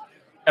kind of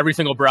every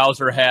single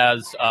browser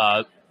has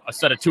a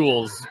set of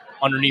tools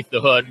underneath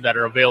the hood that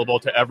are available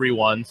to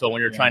everyone. So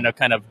when you're trying to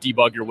kind of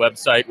debug your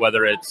website,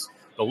 whether it's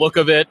the look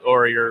of it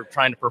or you're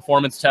trying to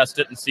performance test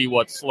it and see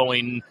what's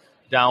slowing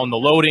down the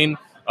loading,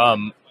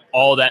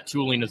 all that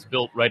tooling is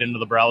built right into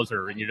the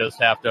browser, and you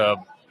just have to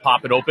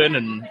pop it open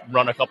and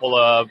run a couple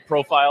of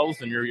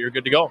profiles, and you're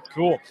good to go.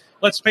 Cool.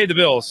 Let's pay the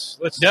bills.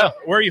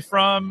 Where are you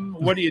from?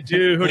 What do you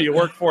do? Who do you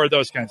work for?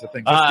 Those kinds of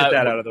things. Let's get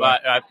that out of the way.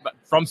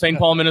 From St.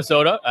 Paul,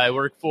 Minnesota. I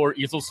work for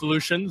Easel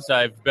Solutions.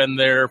 I've been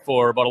there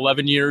for about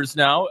 11 years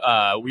now.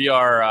 We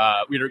are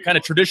kind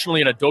of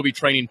traditionally an Adobe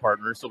training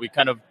partner, so we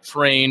kind of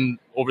train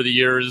over the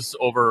years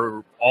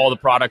over all the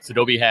products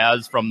Adobe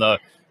has, from the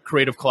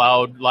Creative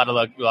Cloud, a lot of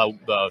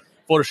the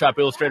Photoshop,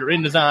 Illustrator,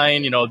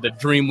 InDesign, the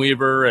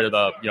Dreamweaver, or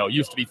the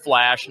used to be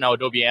Flash, now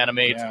Adobe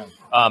Animate. Yeah.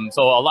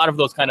 So a lot of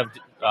those kind of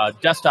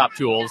desktop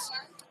tools.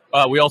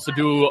 We also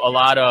do a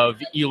lot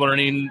of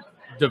e-learning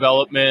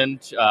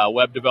development,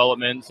 web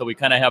development. So we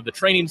kind of have the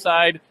training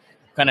side,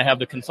 kind of have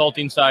the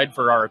consulting side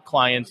for our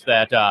clients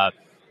that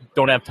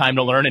don't have time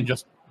to learn and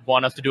just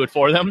want us to do it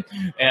for them.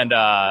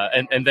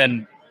 And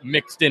then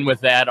mixed in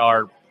with that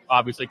are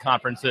obviously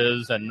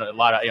conferences and a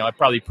lot of, I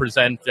probably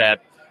present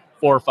at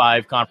 4 or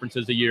 5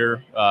 conferences a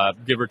year,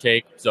 give or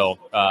take. So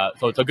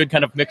it's a good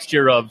kind of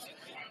mixture of,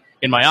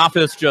 in my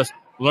office, just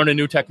learning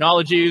new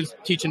technologies,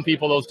 teaching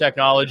people those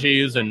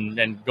technologies,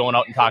 and going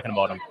out and talking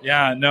about them.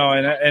 Yeah, no,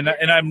 and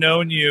I've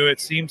known you.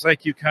 It seems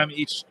like you come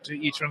to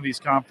each one of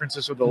these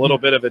conferences with a little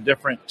bit of a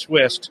different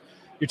twist.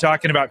 You're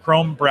talking about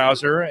Chrome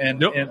browser,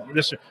 and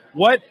this.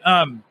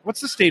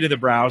 What's the state of the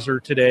browser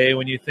today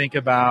when you think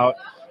about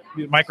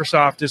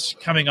Microsoft is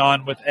coming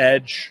on with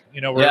Edge?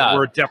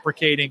 We're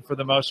deprecating for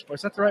the most part.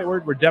 Is that the right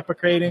word? We're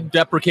deprecating?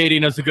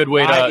 Deprecating is a good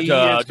way to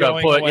put.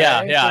 For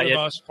the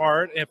most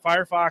part. And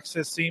Firefox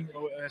has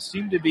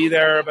seemed to be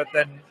there, but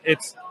then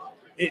it's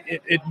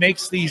it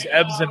makes these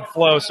ebbs and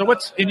flows. So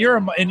what's in your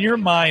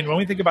mind when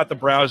we think about the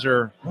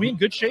browser? Are we in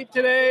good shape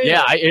today?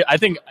 Yeah, I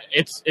think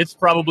it's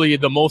probably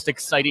the most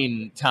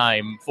exciting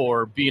time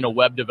for being a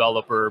web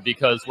developer,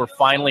 because we're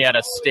finally at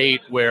a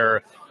state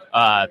where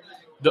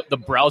the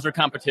browser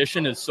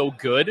competition is so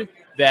good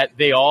that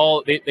they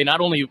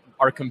not only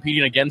are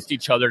competing against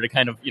each other to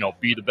kind of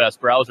be the best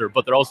browser,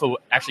 but they're also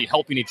actually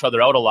helping each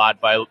other out a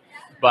lot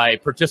by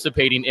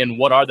participating in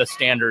what are the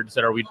standards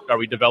that are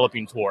we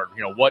developing toward.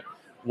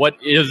 What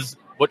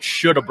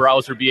should a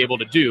browser be able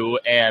to do,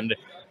 and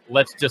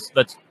let's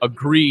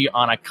agree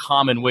on a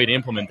common way to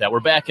implement that. We're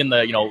back in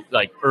the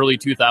like early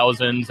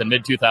 2000s and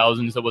mid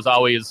 2000s. It was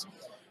always,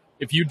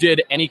 if you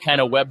did any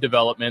kind of web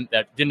development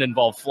that didn't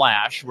involve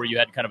Flash, where you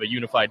had kind of a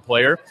unified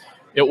player,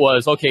 it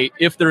was, okay,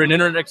 if they're in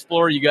Internet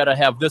Explorer, you got to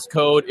have this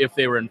code. If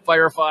they were in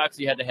Firefox,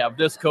 you had to have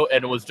this code.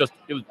 And it was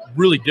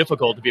really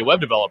difficult to be a web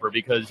developer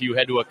because you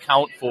had to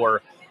account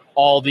for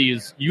all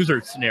these user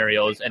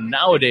scenarios. And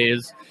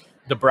nowadays,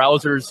 the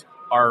browsers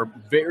are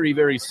very,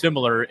 very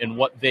similar in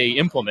what they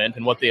implement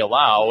and what they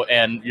allow.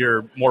 And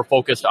you're more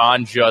focused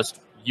on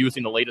just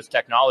using the latest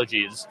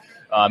technologies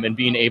and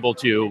being able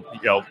to,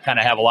 kind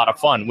of have a lot of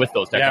fun with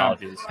those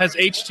technologies. Yeah. Has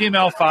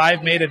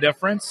HTML5 made a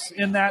difference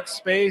in that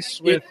space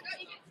with...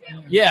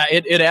 Yeah,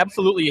 it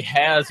absolutely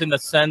has, in the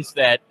sense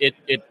that it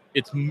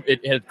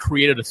has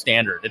created a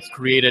standard. It's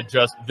created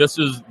just this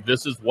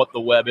is what the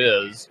web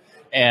is,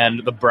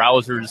 and the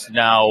browsers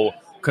now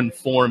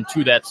conform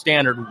to that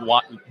standard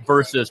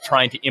versus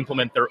trying to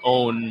implement their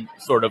own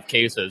sort of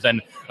cases.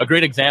 And a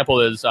great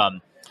example is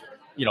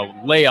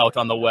layout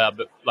on the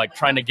web, like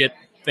trying to get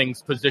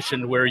things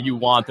positioned where you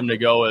want them to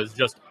go, has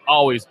just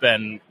always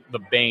been the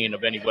bane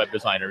of any web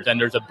designers. And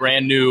there's a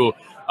brand new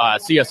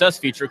CSS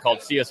feature called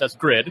CSS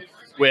Grid,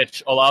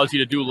 which allows you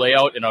to do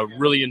layout in a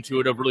really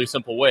intuitive, really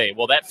simple way.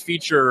 Well, that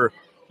feature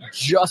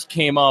just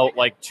came out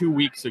like 2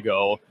 weeks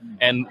ago,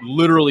 and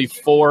literally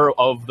 4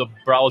 of the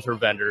browser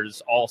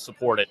vendors all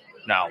support it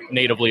now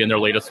natively in the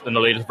latest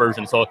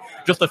version. So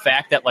just the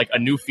fact that like a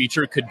new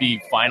feature could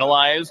be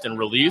finalized and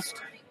released,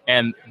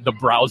 and the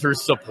browsers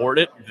support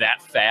it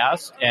that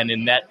fast and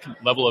in that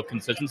level of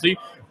consistency,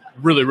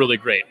 really, really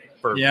great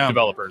for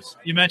developers.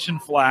 You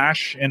mentioned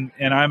Flash, and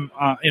I'm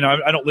I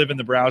don't live in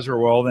the browser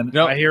world, and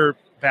I hear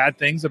bad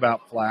things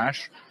about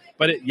Flash,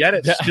 but yet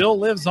it still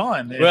lives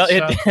on.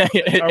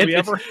 It's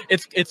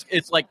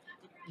like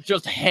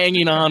just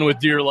hanging on with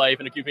dear life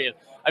and a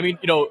I mean,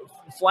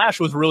 Flash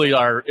was really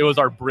our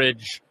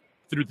bridge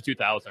through the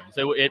 2000s.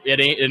 It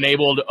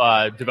enabled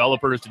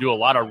developers to do a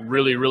lot of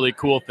really, really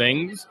cool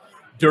things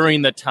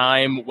during the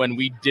time when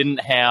we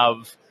didn't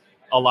have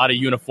a lot of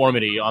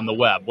uniformity on the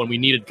web, when we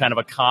needed kind of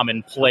a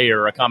common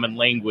player, a common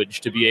language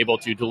to be able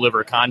to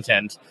deliver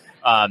content.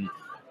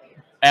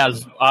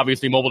 As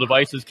obviously mobile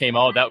devices came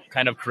out, that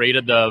kind of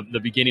created the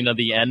beginning of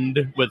the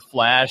end with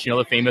Flash,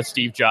 the famous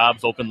Steve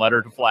Jobs open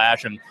letter to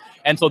Flash.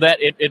 And so that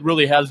it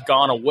really has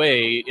gone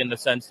away, in the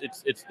sense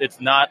it's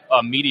not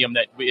a medium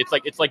that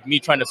it's like me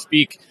trying to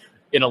speak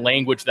in a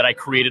language that I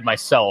created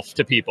myself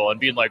to people and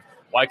being like,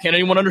 why can't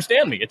anyone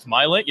understand me? It's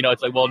my language.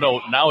 It's like, well,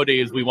 no,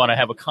 nowadays we want to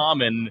have a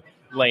common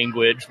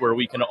language where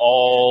we can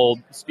all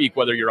speak,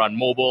 whether you're on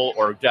mobile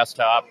or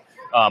desktop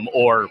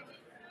or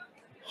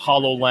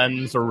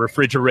HoloLens or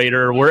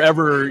refrigerator,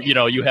 wherever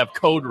you have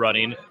code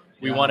running.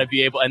 We want to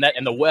be able, and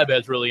the web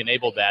has really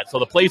enabled that. So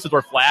the places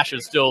where Flash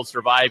is still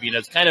surviving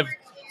is kind of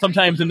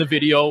sometimes in the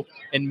video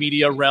and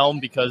media realm,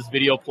 because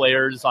video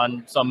players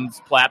on some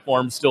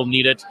platforms still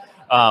need it,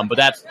 but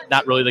that's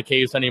not really the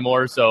case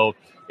anymore. So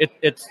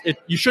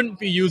you shouldn't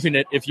be using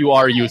it if you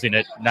are using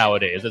it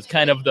nowadays. It's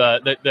kind of the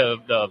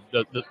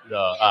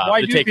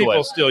why do takeaway.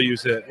 People still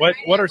use it?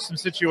 What are some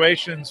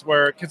situations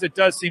where, because it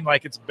does seem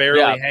like it's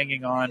barely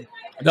hanging on?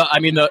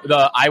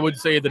 I would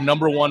say the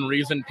number one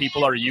reason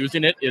people are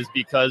using it is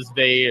because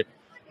they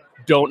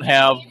don't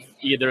have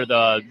either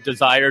the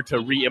desire to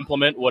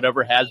re-implement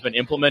whatever has been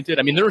implemented.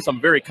 I mean, there are some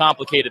very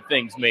complicated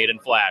things made in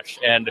Flash,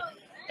 and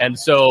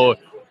so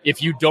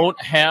if you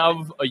don't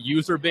have a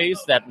user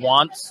base that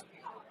wants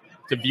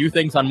to view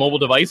things on mobile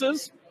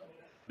devices,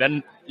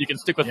 then you can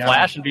stick with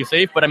Flash and be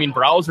safe. But I mean,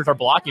 browsers are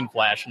blocking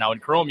Flash now. In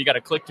Chrome, you got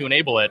to click to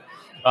enable it.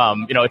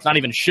 It's not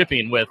even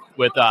shipping with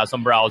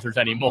some browsers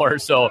anymore.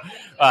 So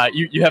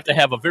you have to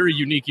have a very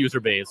unique user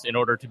base in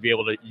order to be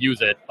able to use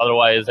it.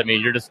 Otherwise, I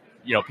mean, you're just,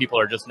 people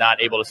are just not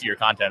able to see your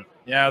content.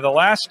 Yeah, the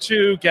last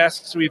 2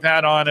 guests we've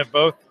had on have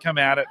both come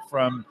at it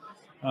from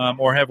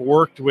or have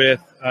worked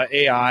with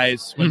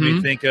AIs when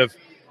we think of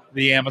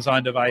the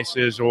Amazon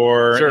devices,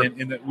 or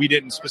we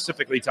didn't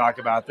specifically talk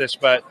about this,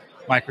 but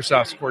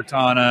Microsoft's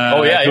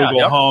Cortana,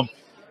 Google Home.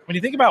 When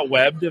you think about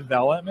web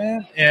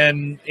development,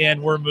 and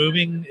we're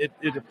moving,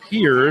 it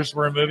appears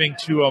we're moving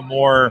to a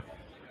more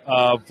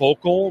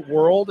vocal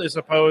world as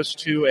opposed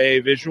to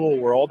a visual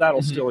world.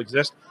 That'll still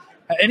exist.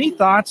 Any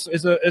thoughts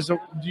do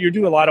you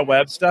do a lot of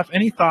web stuff?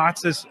 Any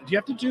thoughts do you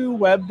have to do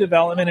web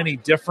development any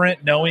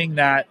different, knowing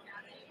that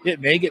it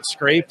may get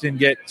scraped and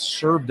get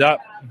served up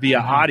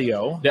via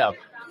audio? Yeah.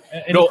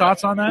 Any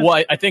thoughts on that?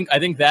 Well, I think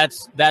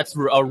that's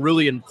a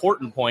really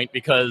important point,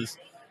 because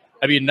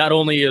I mean, not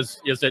only is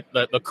it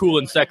the cool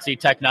and sexy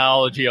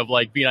technology of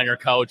like being on your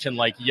couch and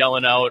like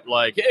yelling out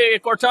like, "Hey,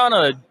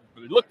 Cortana,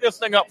 look this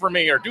thing up for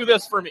me," or "Do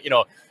this for me,"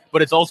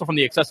 but it's also from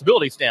the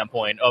accessibility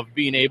standpoint of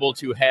being able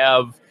to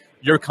have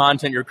your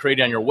content you're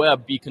creating on your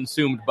web be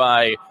consumed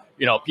by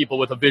people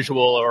with a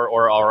visual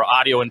or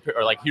audio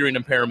or like hearing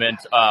impairment,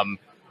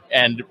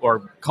 and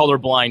or color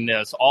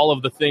blindness, all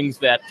of the things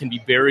that can be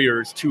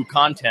barriers to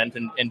content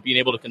and being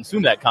able to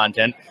consume that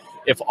content.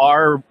 If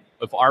our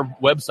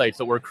websites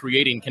that we're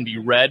creating can be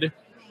read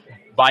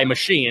by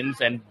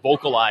machines and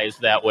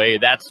vocalized that way,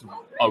 that's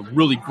a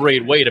really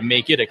great way to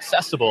make it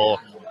accessible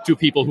to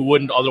people who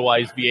wouldn't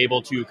otherwise be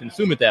able to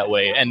consume it that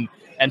way.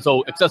 And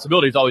so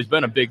accessibility has always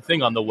been a big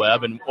thing on the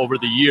web. And over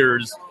the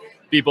years,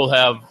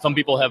 some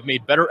people have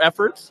made better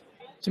efforts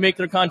to make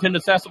their content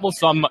accessible.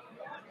 Some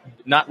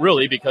not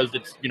really, because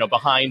it's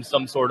behind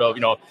some sort of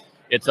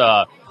it's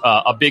a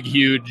big,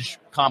 huge,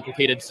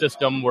 complicated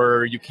system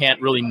where you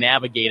can't really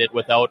navigate it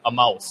without a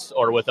mouse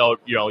or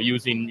without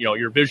using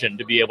your vision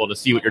to be able to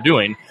see what you're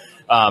doing.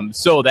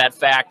 So that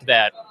fact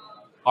that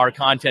our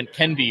content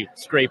can be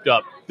scraped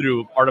up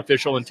through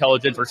artificial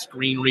intelligence or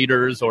screen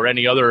readers or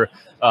any other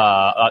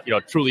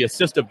truly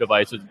assistive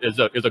device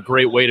is a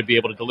great way to be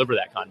able to deliver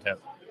that content.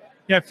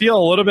 Yeah, I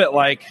feel a little bit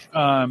like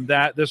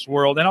that this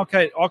world, and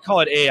I'll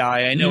call it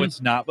AI. I know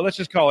it's not, but let's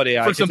just call it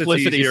AI for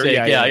simplicity's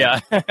sake. Yeah.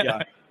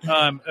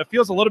 It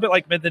feels a little bit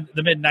like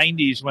the mid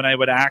 '90s when I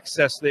would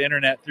access the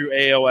internet through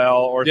AOL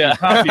or through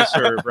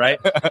CompuServe, right?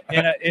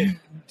 And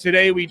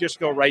today we just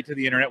go right to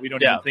the internet. We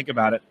don't even think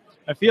about it.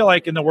 I feel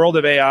like in the world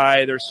of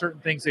AI, there's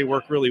certain things they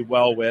work really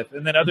well with,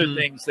 and then other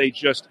things they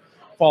just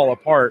fall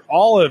apart.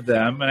 All of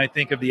them, and I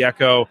think of the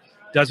Echo,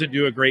 doesn't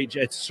do a great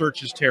job. Its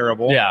search is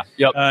terrible. Yeah.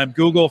 Yep.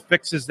 Google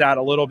fixes that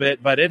a little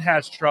bit, but it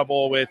has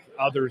trouble with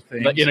other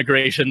things. The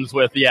integrations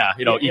with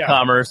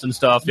e-commerce and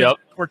stuff. Yep.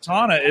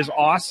 Cortana is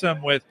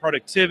awesome with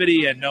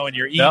productivity and knowing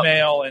your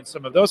email and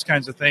some of those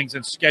kinds of things,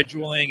 and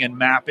scheduling and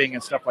mapping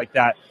and stuff like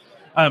that.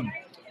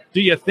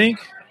 Do you think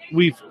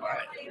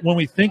when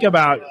we think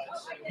about,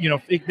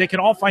 they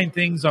can all find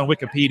things on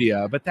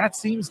Wikipedia, but that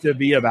seems to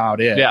be about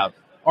it. Yeah.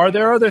 Are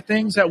there other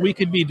things that we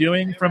could be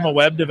doing from a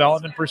web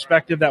development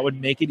perspective that would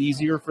make it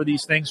easier for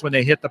these things when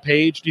they hit the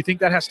page? Do you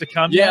think that has to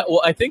come? Yeah,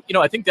 well, I think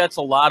that's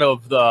a lot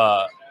of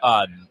the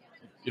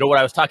what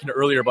I was talking to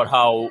earlier about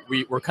how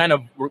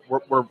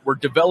we're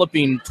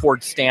developing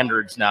towards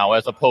standards now,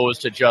 as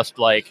opposed to just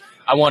like,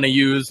 I want to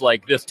use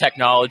like this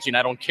technology and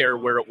I don't care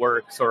where it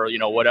works or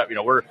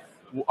whatever.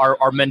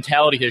 Our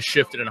mentality has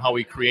shifted in how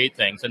we create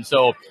things, and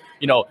so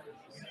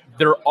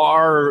there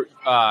are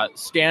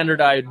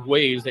standardized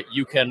ways that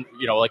you can,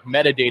 like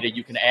metadata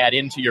you can add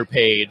into your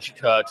page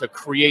to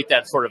create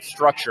that sort of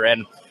structure.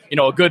 And,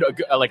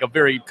 a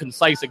very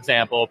concise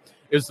example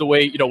is the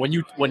way,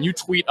 when you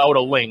tweet out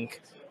a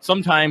link,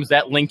 sometimes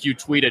that link you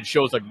tweeted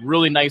shows a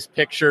really nice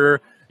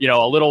picture,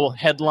 a little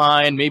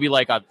headline, maybe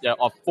like a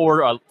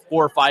 4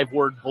 or 5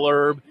 word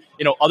blurb.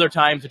 Other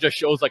times it just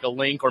shows like a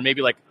link or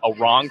maybe like a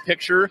wrong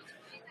picture,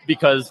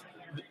 because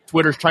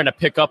Twitter's trying to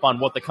pick up on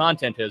what the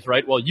content is,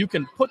 right? Well, you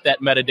can put that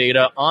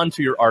metadata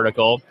onto your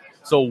article.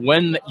 So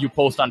when you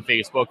post on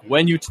Facebook,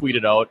 when you tweet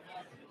it out,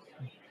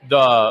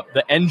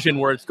 the engine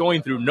where it's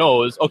going through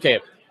knows,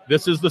 okay,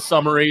 this is the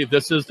summary,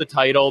 this is the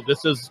title,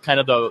 this is kind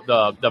of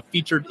the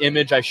featured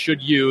image I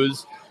should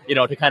use,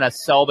 to kind of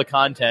sell the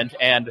content.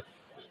 And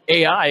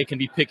AI can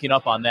be picking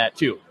up on that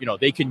too.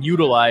 They can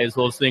utilize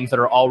those things that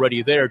are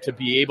already there to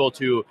be able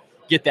to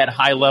get that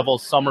high level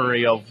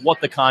summary of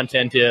what the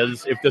content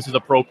is, if this is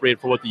appropriate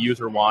for what the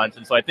user wants.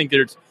 And so I think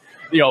there's,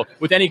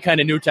 with any kind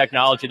of new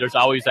technology, there's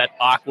always that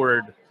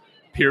awkward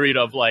period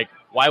of like,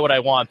 why would I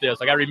want this?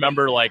 Like, I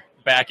remember like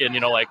back in,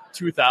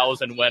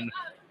 2000 when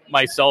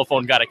my cell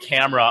phone got a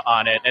camera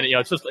on it, and, it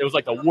was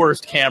like the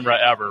worst camera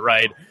ever,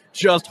 right?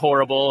 Just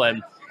horrible.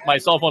 And my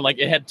cell phone, like,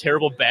 it had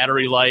terrible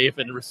battery life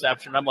and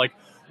reception. I'm like,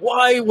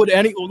 why would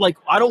I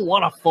don't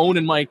want a phone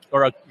in my,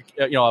 or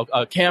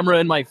a camera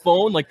in my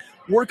phone. Like,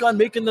 work on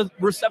making the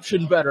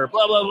reception better,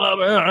 blah, blah, blah,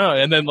 blah.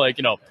 And then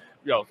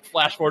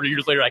flash forward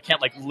years later, I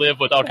can't live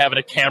without having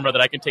a camera that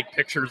I can take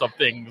pictures of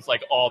things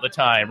all the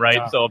time. Right.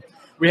 Yeah. So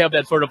we have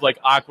that sort of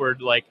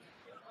awkward,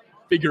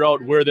 figure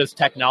out where this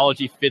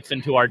technology fits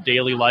into our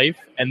daily life.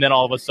 And then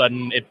all of a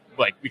sudden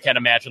we can't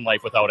imagine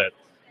life without it.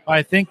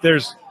 I think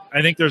there's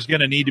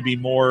going to need to be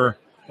more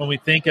when we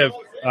think of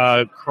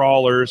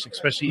crawlers,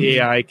 especially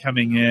AI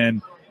coming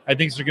in. I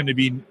think there's going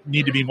to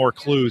need to be more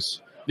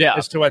clues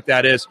as to what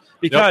that is,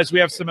 because we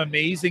have some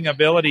amazing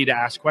ability to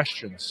ask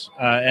questions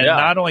and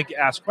not only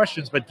ask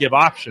questions, but give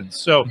options.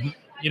 So,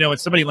 when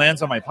somebody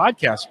lands on my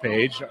podcast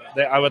page,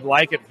 I would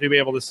like it to be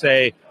able to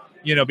say,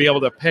 be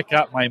able to pick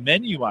up my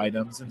menu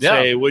items and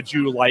say, would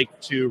you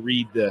like to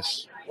read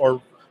this?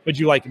 Or would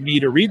you like me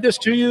to read this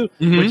to you?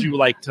 Would you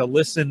like to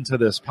listen to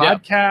this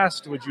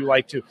podcast? Would you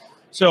like to?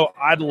 So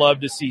I'd love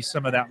to see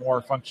some of that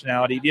more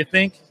functionality. Do you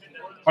think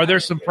Are there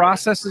some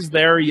processes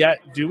there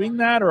yet doing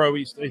that, or do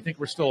you think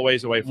we're still a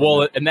ways away from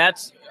that? And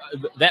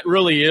that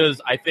really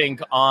is, I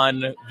think,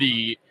 on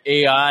the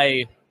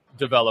AI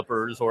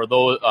developers or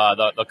those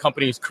the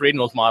companies creating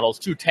those models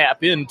to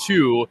tap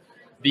into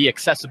the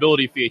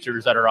accessibility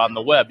features that are on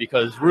the web,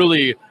 because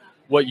really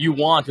what you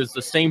want is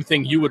the same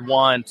thing you would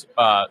want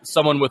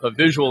someone with a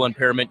visual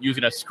impairment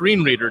using a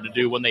screen reader to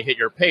do when they hit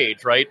your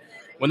page, right?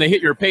 When they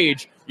hit your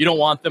page, you don't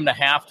want them to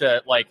have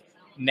to like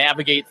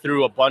navigate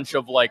through a bunch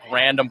of like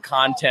random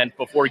content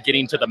before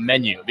getting to the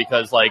menu,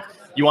 because like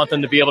you want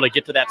them to be able to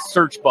get to that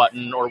search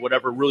button or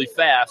whatever really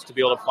fast to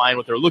be able to find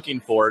what they're looking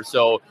for.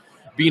 So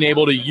being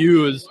able to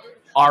use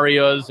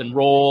arias and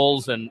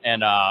roles and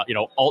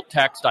alt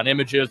text on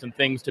images and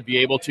things to be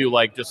able to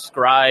like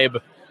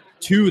describe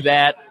to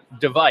that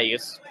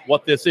device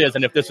what this is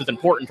and if this is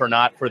important or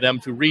not for them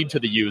to read to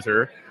the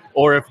user,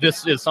 or if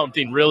this is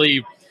something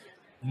really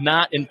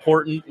not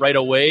important right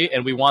away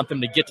and we want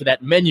them to get to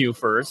that menu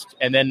first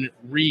and then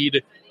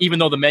read, even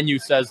though the menu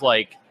says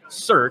like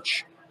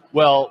search.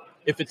 Well,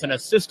 if it's an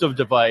assistive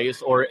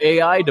device or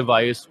AI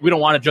device, we don't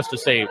want it just to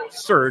say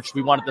search.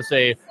 We want it to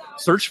say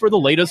search for the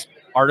latest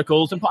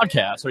articles and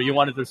podcasts, or you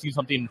want it to see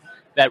something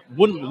that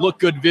wouldn't look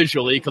good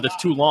visually because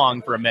it's too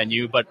long for a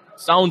menu, but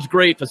sounds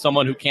great to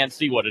someone who can't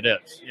see what it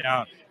is.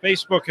 Yeah.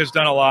 Facebook has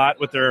done a lot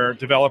with their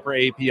developer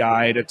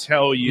API to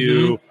tell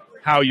you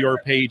how your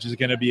page is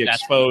going to be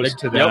exposed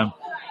to them. Yep.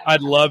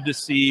 I'd love to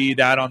see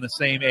that on the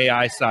same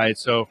AI side.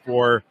 So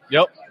for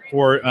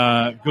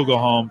Google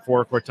Home,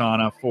 for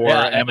Cortana, for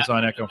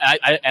Amazon Echo.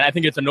 I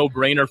think it's a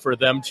no-brainer for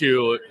them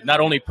to not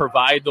only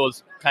provide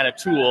those kind of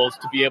tools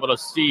to be able to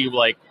see,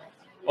 like,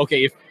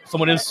 okay, if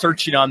someone is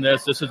searching on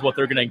this, this is what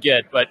they're going to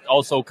get, but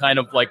also kind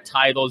of like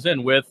tie those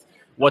in with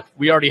what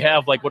we already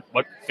have, like what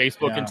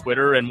Facebook and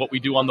Twitter and what we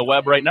do on the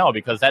web right now,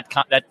 because that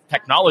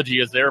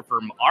technology is there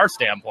from our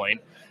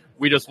standpoint.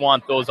 We just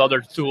want those other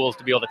tools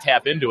to be able to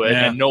tap into it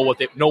and know what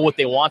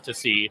they want to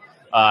see,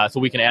 so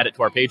we can add it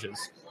to our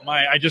pages.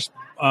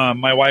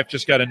 My wife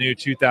just got a new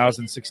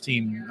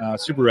 2016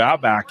 Subaru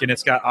Outback, and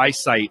it's got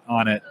eyesight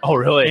on it. Oh,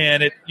 really?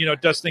 And it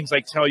does things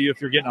like tell you if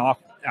you're getting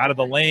out of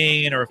the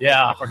lane, or if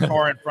a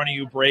car in front of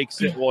you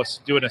brakes, it will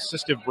do an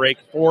assistive brake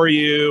for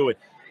you.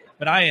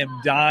 But I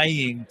am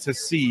dying to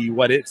see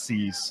what it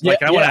sees.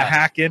 I want to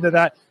hack into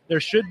that.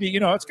 There should be,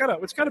 it's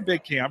got a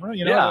big camera,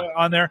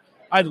 on there.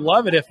 I'd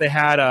love it if they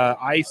had a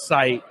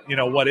eyesight,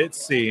 what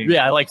it's seeing.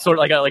 Yeah, like sort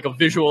of like a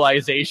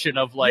visualization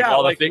of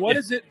all the things. What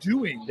is it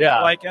doing?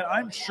 Yeah. And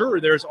I'm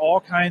sure there's all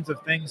kinds of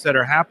things that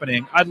are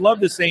happening. I'd love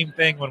the same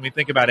thing when we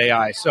think about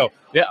AI. So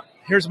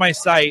here's my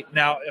site.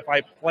 Now, if I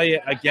play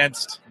it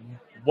against,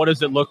 what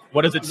does it look?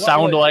 What does it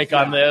sound like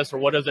on this? Or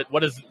what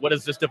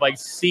is this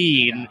device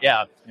seeing?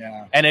 Yeah.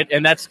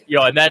 And that's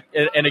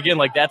and again,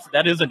 like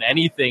that isn't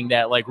anything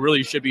that like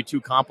really should be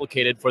too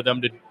complicated for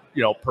them to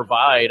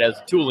provide as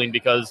tooling,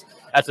 because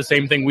that's the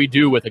same thing we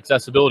do with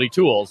accessibility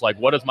tools. Like,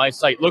 what does my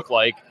site look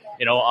like,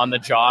 on the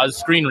JAWS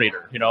screen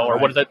reader, or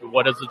how does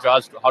the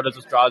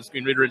JAWS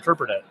screen reader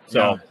interpret it?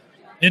 So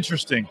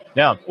interesting.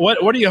 Yeah.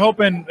 What are you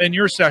hoping in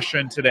your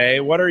session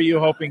today? What are you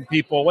hoping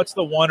what's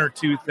the one or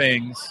two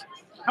things?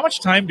 How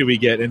much time do we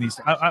get in these?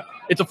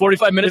 It's a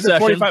 45-minute session.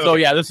 45? So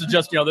this is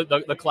just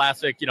the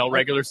classic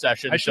regular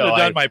session. I should have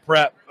done my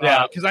prep.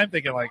 Because I'm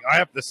thinking like I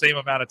have the same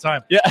amount of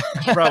time. Yeah,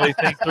 I should probably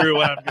think through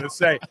what I'm going to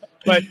say.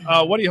 But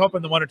what are you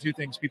hoping the one or two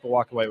things people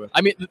walk away with?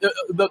 I mean,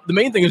 the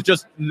main thing is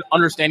just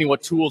understanding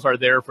what tools are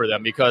there for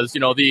them, because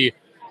the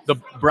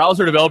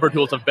browser developer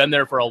tools have been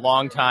there for a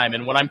long time.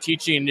 And when I'm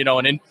teaching,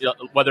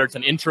 whether it's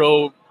an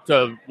intro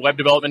to web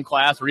development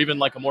class or even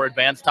like a more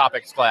advanced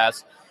topics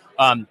class.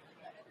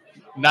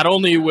 Not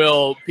only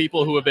will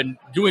people who have been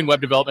doing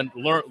web development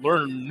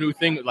learn new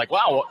things, like,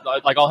 wow,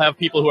 like I'll have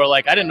people who are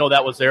like, I didn't know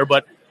that was there,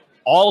 but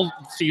I'll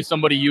see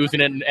somebody using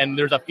it and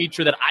there's a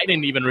feature that I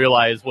didn't even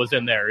realize was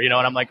in there, and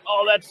I'm like,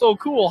 oh, that's so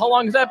cool. How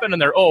long has that been in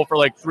there? Oh, for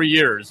like 3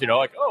 years,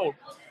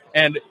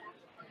 And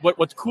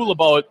what's cool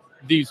about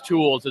these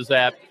tools is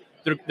that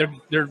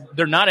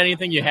they're not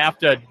anything you have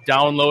to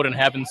download and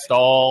have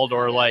installed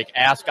or like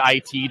ask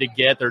IT to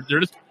get. They're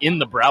just in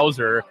the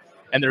browser,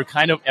 and they're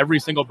kind of, every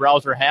single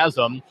browser has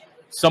them.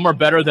 Some are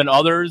better than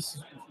others.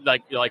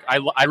 Like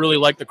I really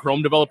like the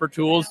Chrome developer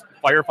tools.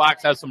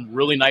 Firefox has some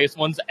really nice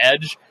ones.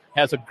 Edge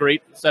has a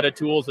great set of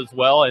tools as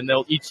well, and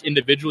they'll each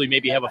individually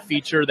maybe have a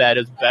feature that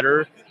is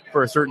better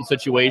for a certain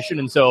situation.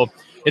 And so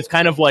it's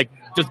kind of like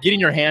just getting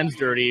your hands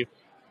dirty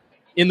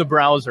in the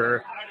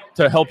browser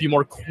to help you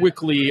more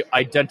quickly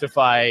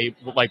identify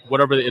like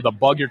whatever the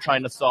bug you're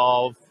trying to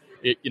solve.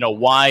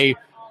 Why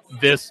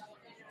this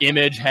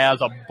image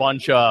has a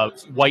bunch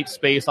of white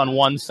space on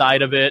one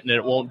side of it and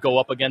it won't go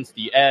up against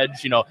the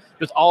edge,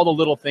 just all the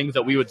little things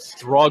that we would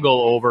struggle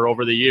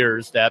over the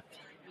years that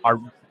are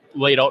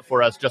laid out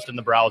for us just in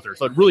the browser.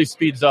 So it really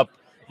speeds up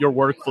your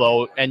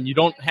workflow, and you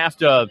don't have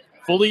to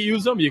fully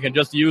use them. You can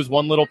just use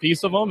one little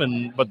piece of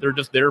them, but they're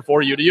just there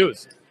for you to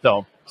use.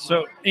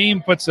 So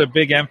AIM puts a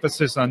big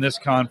emphasis on this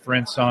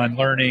conference on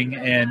learning,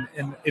 and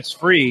it's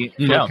free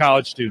for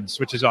college students,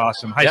 which is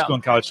awesome. High school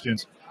and college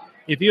students.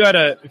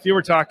 if you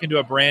were talking to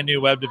a brand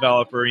new web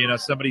developer,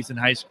 somebody's in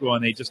high school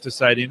and they just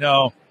decide,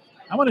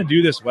 I want to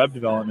do this web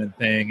development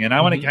thing and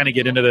I want to kind of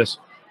get into this,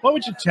 what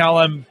would you tell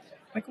them?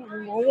 Like,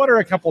 what are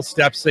a couple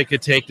steps they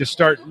could take to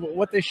start?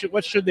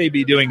 What should they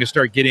be doing to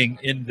start getting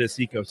in this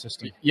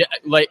ecosystem? Yeah,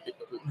 like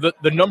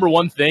the number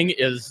one thing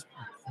is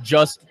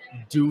just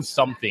do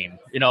something.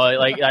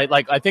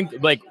 I think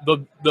like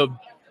the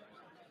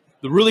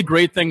really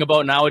great thing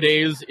about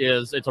nowadays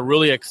is it's a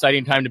really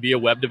exciting time to be a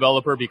web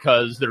developer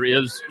because there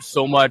is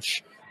so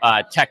much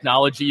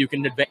technology you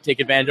can take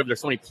advantage of. There's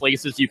so many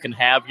places you can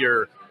have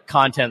your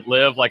content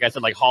live. Like I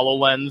said, like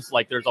HoloLens,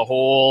 like there's a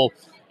whole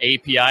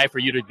API for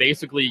you to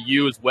basically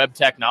use web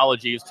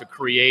technologies to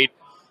create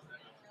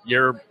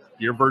your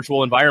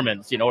virtual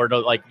environments, or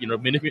to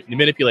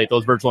manipulate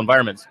those virtual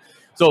environments.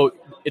 So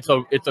it's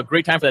a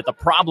great time for that. The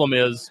problem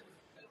is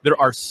there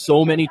are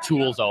so many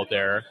tools out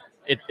there.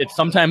 It's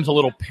sometimes a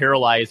little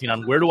paralyzing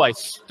on where do I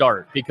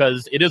start,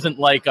 because it isn't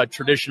like a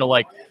traditional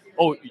like,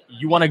 oh,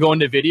 you want to go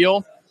into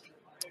video,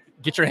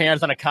 get your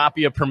hands on a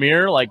copy of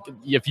Premiere. Like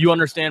if you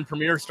understand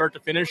Premiere start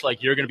to finish,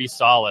 like you're going to be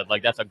solid.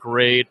 Like that's a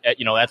great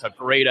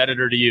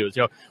editor to use,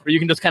 where you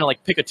can just kind of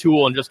like pick a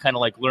tool and just kind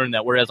of like learn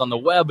that. Whereas on the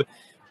web,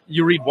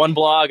 you read one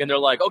blog and they're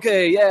like,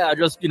 okay, yeah,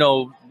 just,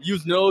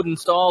 use Node,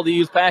 install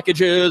these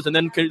packages and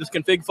then just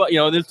config,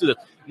 this do this.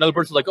 Another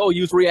person's like, oh,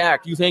 use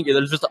React, use Angular.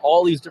 There's just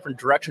all these different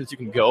directions you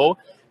can go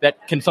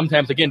that can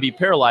sometimes, again, be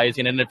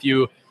paralyzing. And if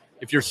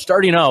you're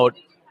starting out,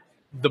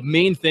 the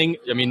main thing,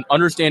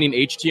 understanding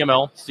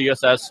HTML,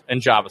 CSS, and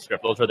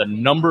JavaScript. Those are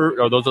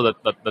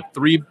the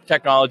three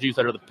technologies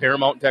that are the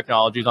paramount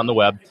technologies on the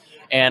web.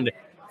 And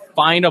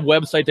find a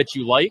website that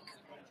you like,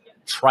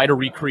 try to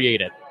recreate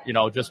it.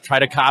 Just try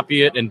to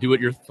copy it and do it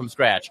from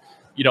scratch.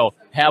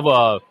 Have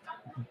a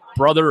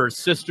brother or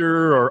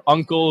sister or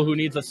uncle who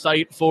needs a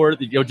site for it.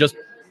 Just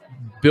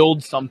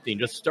build something.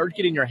 Just start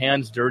getting your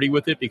hands dirty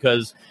with it,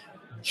 because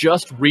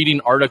just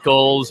reading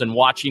articles and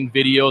watching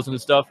videos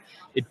and stuff,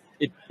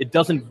 it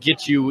doesn't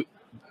get you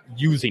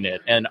using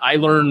it. And I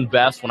learn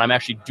best when I'm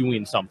actually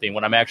doing something,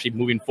 when I'm actually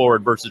moving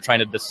forward versus trying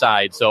to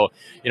decide. So,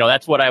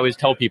 that's what I always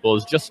tell people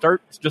is just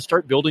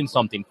start building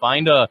something.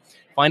 Find a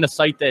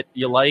site that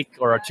you like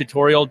or a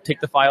tutorial,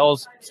 take the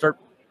files, start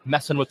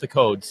messing with the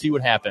code, see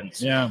what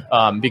happens. Yeah.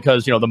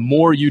 Because, the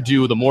more you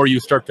do, the more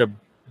you start to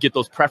get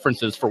those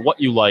preferences for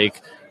what you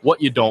like,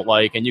 what you don't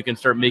like, and you can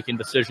start making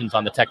decisions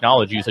on the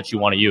technologies that you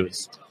want to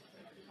use.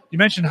 You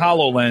mentioned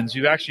HoloLens.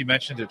 You've actually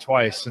mentioned it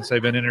twice since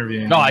I've been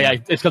interviewing. No, yeah,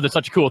 it's because it's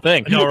such a cool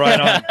thing. No, right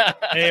on.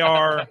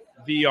 AR,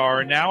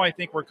 VR. Now I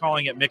think we're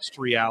calling it mixed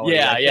reality.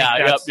 Yeah.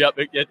 Yep.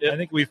 I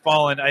think we've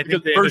fallen. I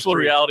think virtual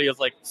reality is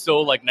like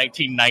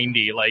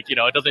 1990. Like it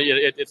doesn't.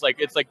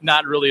 It's like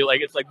not really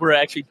like it's like we're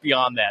actually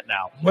beyond that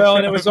now. Well,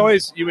 and it was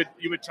always you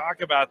would talk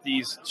about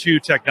these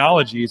two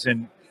technologies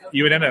and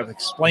you would end up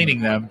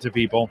explaining them to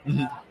people.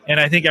 Mm-hmm. And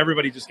I think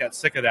everybody just got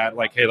sick of that.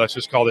 Like, hey, let's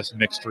just call this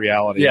mixed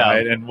reality. Yeah.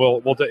 Right? And we'll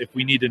if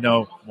we need to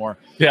know more.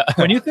 Yeah.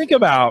 When you think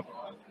about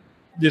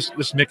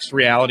this mixed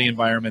reality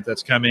environment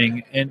that's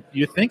coming, and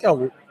you think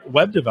of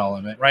web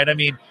development, right?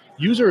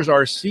 Users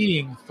are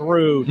seeing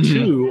through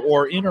to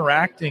or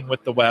interacting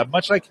with the web,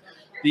 much like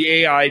the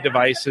AI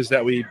devices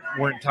that we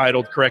weren't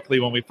titled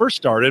correctly when we first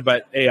started,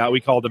 but AI,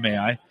 we called them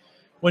AI.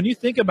 When you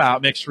think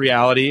about mixed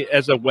reality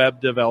as a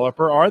web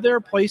developer, are there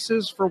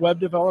places for web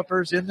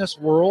developers in this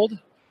world?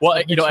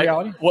 Well,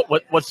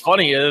 what's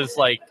funny is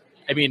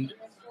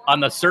on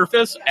the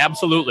surface,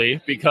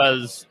 absolutely,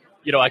 because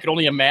I can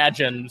only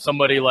imagine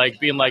somebody like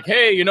being like,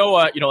 hey,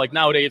 like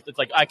nowadays it's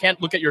like I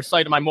can't look at your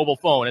site on my mobile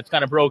phone; it's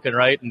kind of broken,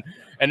 right? And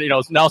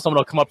now someone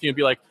will come up to you and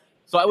be like,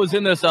 so I was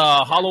in this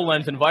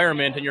HoloLens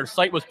environment, and your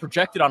site was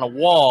projected on a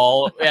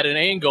wall at an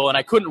angle, and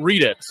I couldn't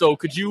read it. So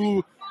could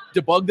you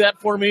debug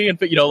that for me? And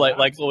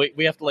so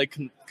we have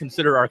to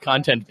consider our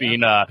content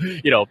being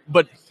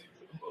but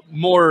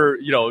more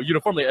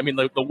uniformly.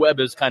 The web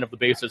is kind of the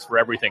basis for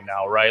everything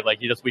now, right? Like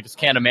we just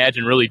can't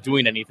imagine really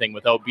doing anything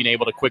without being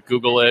able to quick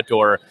Google it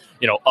or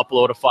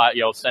upload a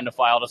file, send a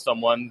file to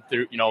someone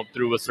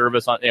through a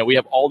service on. We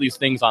have all these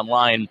things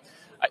online.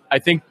 I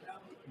think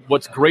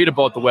what's great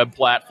about the web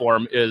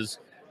platform is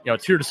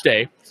it's here to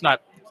stay. It's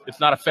not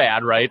a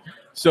fad, right?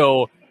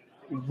 So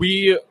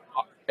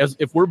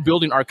if we're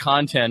building our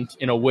content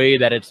in a way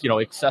that it's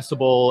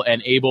accessible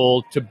and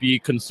able to be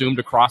consumed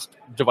across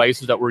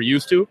devices that we're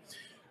used to,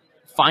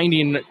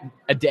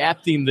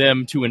 adapting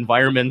them to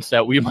environments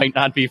that we might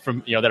not be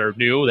from, that are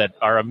new, that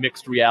are a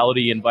mixed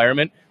reality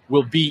environment,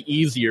 will be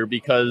easier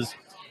because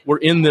we're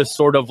in this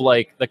sort of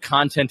like the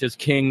content is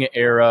king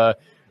era.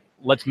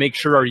 Let's make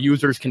sure our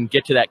users can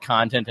get to that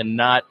content and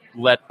not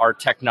let our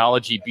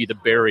technology be the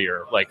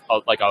barrier. Like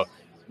a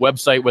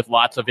website with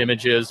lots of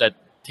images that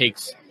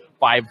takes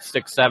 5,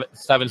 6,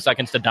 7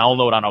 seconds to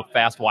download on a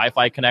fast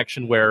Wi-Fi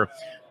connection, where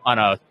on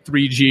a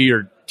 3G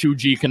or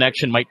 2G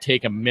connection might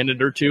take a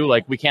minute or two.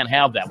 Like we can't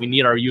have that. We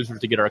need our users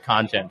to get our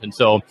content. And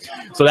so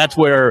that's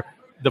where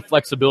the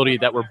flexibility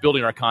that we're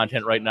building our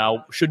content right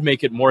now should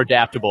make it more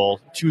adaptable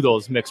to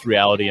those mixed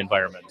reality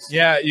environments.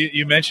 Yeah,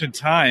 you mentioned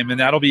time, and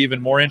that'll be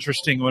even more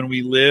interesting when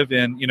we live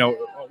in,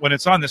 when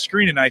it's on the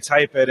screen and I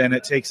type it and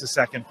it takes a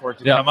second for it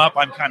to come up.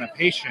 I'm kind of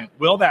patient.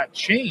 Will that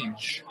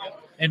change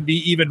and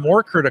be even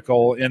more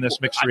critical in this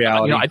mixed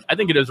reality? I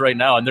think it is right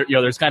now. And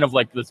there's kind of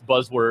like this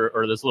buzzword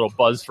or this little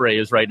buzz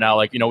phrase right now.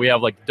 Like, we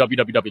have like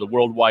www, the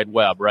World Wide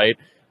Web, right?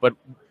 But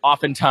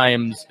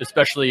oftentimes,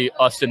 especially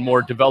us in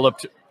more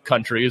developed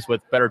countries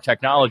with better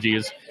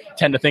technologies,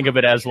 tend to think of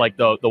it as like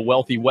the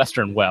wealthy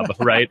Western web,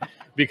 right?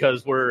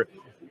 Because look,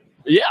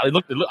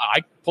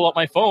 I pull up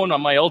my phone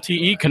on my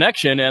LTE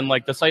connection and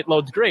like the site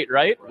loads great,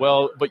 right?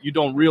 Well, but you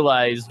don't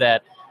realize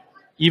that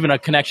even a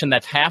connection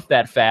that's half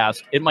that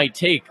fast, it might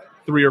take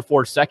 3 or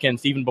 4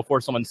 seconds even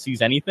before someone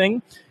sees anything.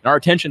 And our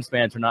attention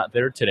spans are not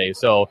there today.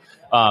 So,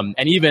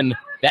 and even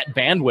that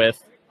bandwidth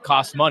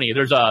costs money.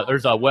 There's a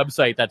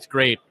website that's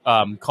great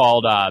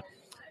called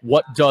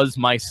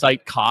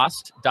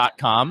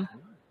whatdoesmysitecost.com.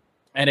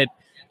 And it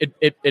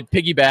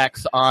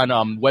piggybacks on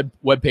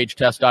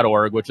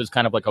webpagetest.org, which is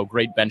kind of like a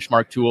great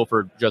benchmark tool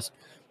for just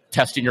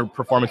testing your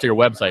performance of your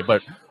website.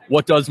 But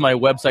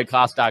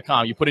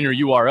whatdoesmywebsitecost.com, you put in your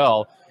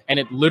URL, and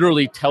it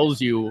literally tells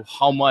you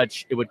how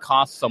much it would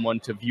cost someone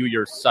to view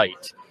your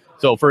site.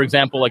 So, for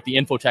example, like the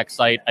Infotec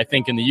site, I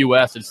think in the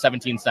US is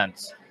 17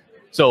 cents.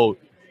 So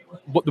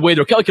the way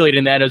they're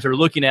calculating that is they're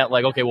looking at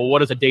like, okay, well, what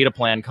does a data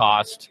plan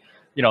cost?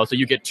 So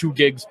you get 2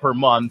 gigs per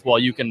month. Well,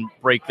 you can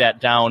break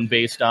that down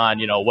based on,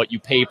 what you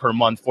pay per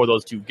month for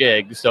those 2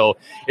 gigs. So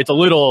it's a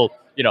little,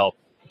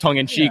 tongue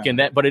in cheek in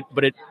that, but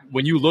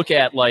when you look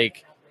at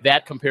like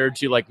that compared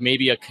to like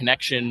maybe a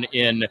connection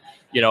in,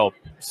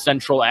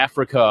 Central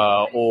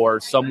Africa or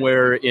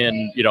somewhere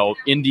in,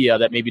 India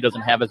that maybe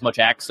doesn't have as much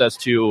access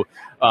to,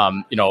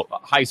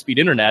 high-speed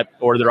internet,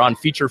 or they're on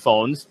feature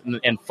phones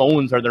and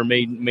phones are their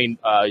main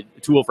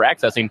tool for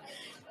accessing,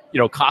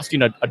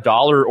 costing a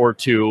dollar or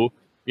two,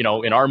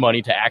 in our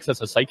money to access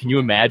a site. Can you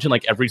imagine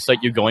like every site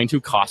you're going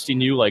to costing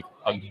you like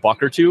 $1 or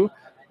 $2?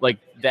 Like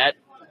that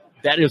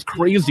is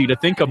crazy to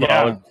think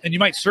about. Yeah. And you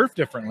might surf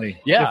differently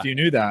if you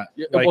knew that.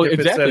 Like if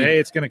it said, hey,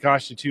 it's going to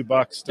cost you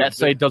 $2. That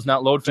site does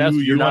not load fast.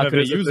 You're not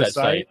going to use that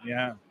site.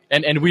 Yeah.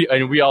 And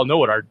we all know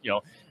what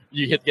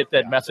you get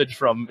that message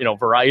from,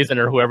 Verizon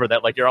or whoever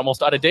that like you're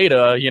almost out of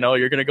data,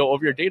 you're going to go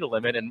over your data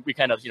limit, and we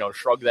kind of,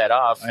 shrug that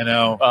off. I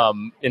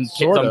know. In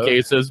some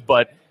cases,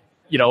 but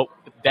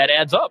that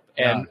adds up.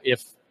 And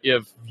if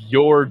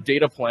your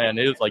data plan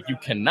is like you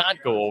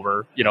cannot go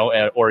over,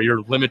 or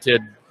you're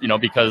limited,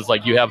 because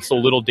like you have so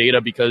little data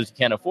because you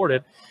can't afford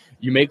it,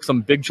 you make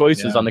some big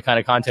choices on the kind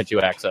of content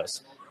you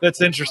access.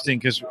 That's interesting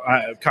because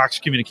Cox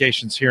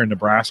Communications here in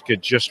Nebraska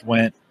just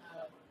went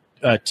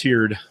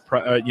tiered,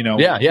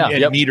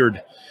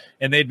 metered,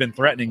 and they'd been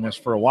threatening this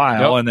for a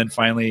while, and then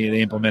finally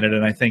they implemented it.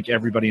 And I think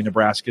everybody in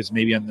Nebraska is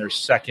maybe on their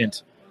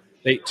second.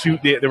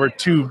 There were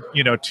two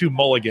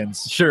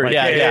mulligans. Sure, like,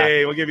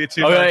 hey, we'll give you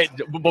 2 months. Right,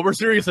 but we're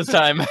serious this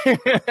time.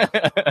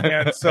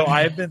 And so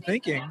I've been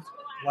thinking,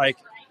 like,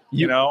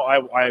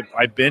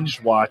 I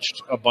binge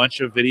watched a bunch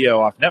of video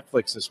off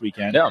Netflix this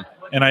weekend. Yeah.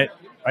 And I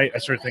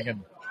started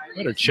thinking, I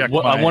better check.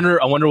 I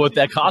wonder what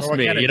that cost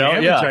me. I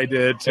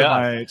did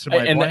to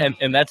my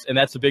and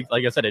that's a big,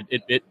 like I said,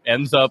 it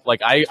ends up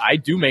like I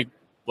do make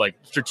like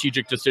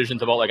strategic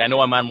decisions about like I know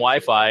I'm on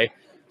Wi-Fi,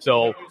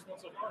 so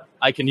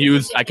I can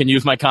use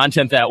my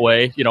content that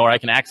way, or I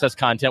can access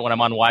content when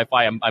I'm on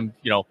Wi-Fi. I'm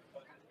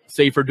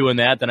safer doing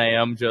that than I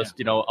am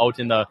just out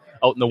in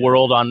the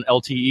world on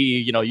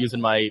LTE,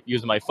 using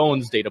my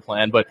phone's data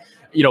plan. But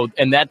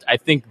and that I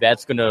think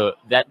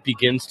that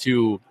begins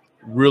to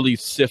really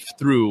sift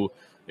through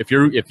if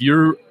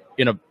you're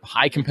in a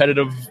high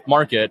competitive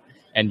market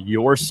and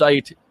your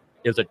site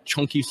is a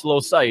chunky, slow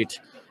site.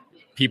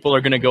 People are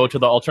going to go to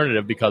the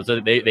alternative because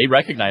they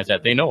recognize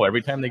that. They know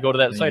every time they go to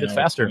that site, it's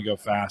faster. It's going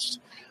to go fast.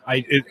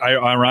 I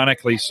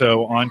ironically,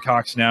 so on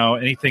Cox now,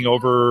 anything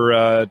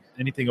over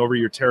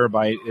your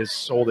terabyte is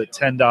sold at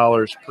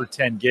 $10 per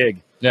 10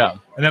 gig. Yeah.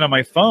 And then on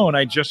my phone,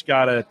 I just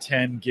got a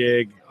 10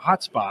 gig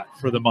hotspot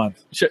for the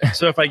month. Sure.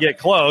 So if I get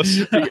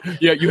close,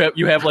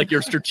 you have like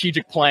your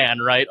strategic plan,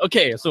 right?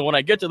 Okay, so when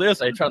I get to this,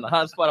 I turn the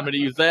hotspot. I'm going to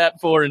use that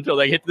for until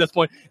they hit this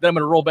point. Then I'm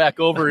going to roll back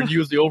over and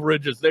use the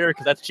overages there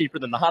because that's cheaper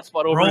than the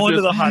hotspot overages. Roll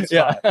into the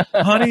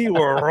hotspot, honey.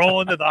 We're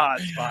rolling to the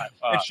hotspot.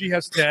 And she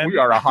has 10. We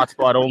are a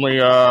hotspot only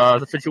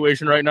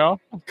situation right now.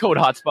 Code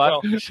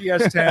hotspot. Well, she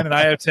has 10, and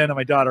I have 10, and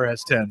my daughter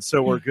has 10.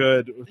 So we're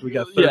good. We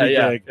got 30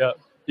 gig. Yeah.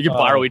 You can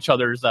borrow each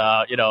other's,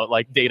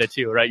 like data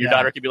too, right? Your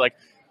daughter could be like,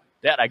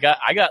 Dad, I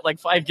got like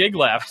 5 gig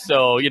left,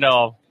 so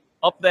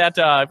up that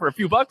for a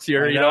few bucks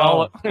here. I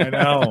know.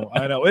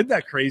 Isn't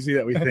that crazy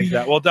that we think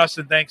that? Well,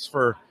 Dustin, thanks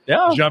for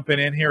jumping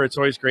in here. It's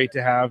always great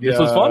to have you. This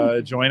was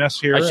fun. Join us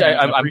here.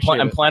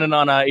 I'm planning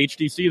on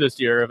HDC this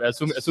year,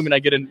 assuming I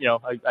get in.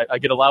 I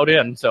get allowed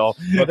in. So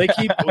they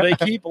keep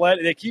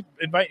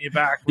inviting you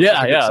back.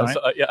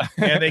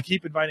 And they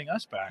keep inviting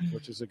us back,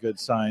 which is a good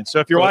sign. So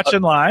if you're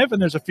watching live,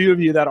 and there's a few of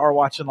you that are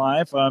watching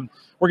live,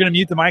 we're going to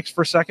mute the mics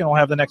for a second. We'll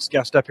have the next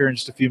guest up here in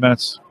just a few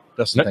minutes.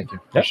 Dustin, thank you.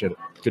 Appreciate it.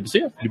 Good to see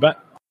you. You bet.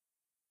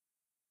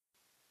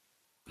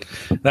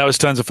 That was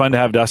tons of fun to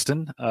have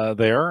Dustin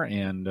there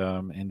and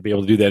to be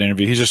able to do that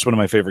interview. He's just one of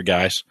my favorite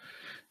guys,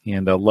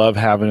 and I love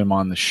having him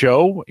on the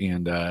show.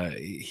 And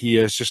he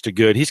is just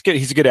he's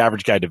a good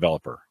average guy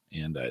developer,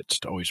 and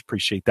just always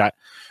appreciate that.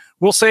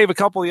 We'll save a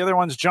couple of the other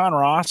ones. John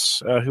Ross,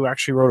 who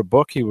actually wrote a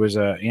book. He was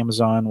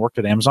worked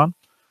at Amazon.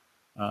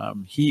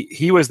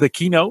 He was the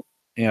keynote.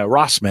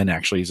 Rossman,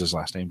 actually, is his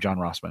last name, John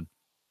Rossman.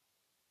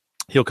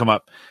 He'll come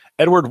up.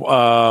 Edward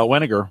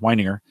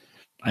Weininger.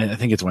 I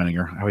think it's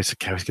Weininger. I always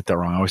get that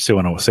wrong. I always say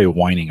when I say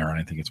Weininger, and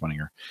I think it's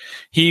Weininger.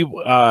 He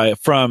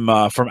from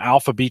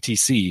Alpha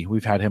BTC.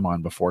 We've had him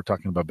on before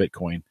talking about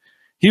Bitcoin.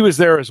 He was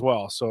there as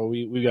well. So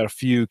we got a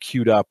few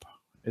queued up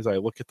as I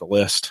look at the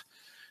list.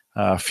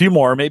 A few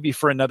more, maybe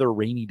for another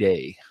rainy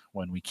day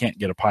when we can't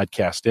get a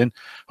podcast in.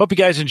 Hope you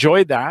guys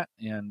enjoyed that.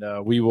 And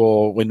we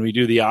will, when we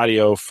do the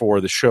audio for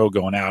the show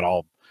going out,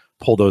 I'll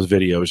pull those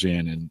videos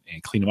in and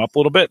clean them up a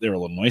little bit. They're a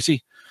little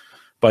noisy,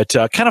 but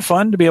kind of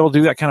fun to be able to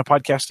do that kind of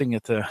podcasting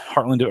at the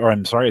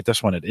at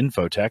this one at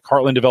Infotec.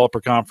 Heartland Developer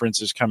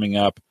Conference is coming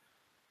up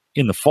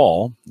in the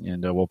fall,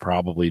 and we'll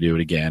probably do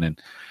it again and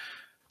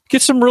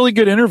get some really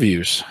good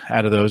interviews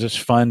out of those. It's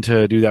fun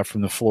to do that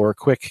from the floor.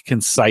 Quick,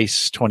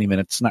 concise 20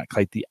 minutes, not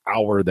quite the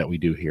hour that we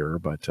do here.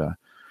 But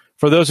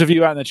for those of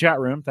you out in the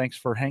chat room, thanks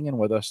for hanging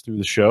with us through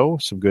the show.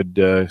 Some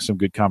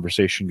good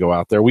conversation go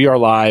out there. We are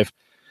live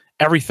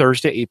every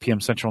Thursday, 8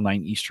 p.m. Central,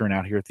 9 Eastern,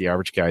 out here at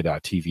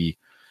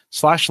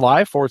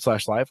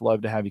theaverageguy.tv/live/live.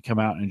 Love to have you come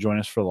out and join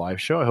us for the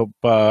live show. I hope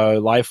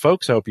live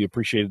folks, I hope you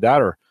appreciated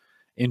that or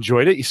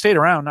enjoyed it. You stayed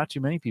around. Not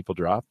too many people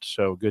dropped,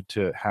 so good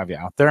to have you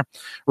out there.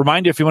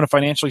 Remind you, if you want to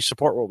financially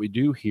support what we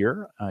do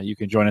here, you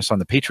can join us on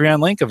the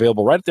Patreon link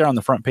available right there on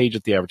the front page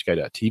at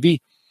theaverageguy.tv,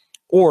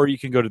 or you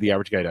can go to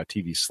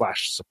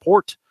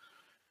theaverageguy.tv/support.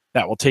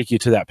 That will take you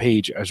to that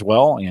page as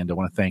well. And I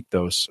want to thank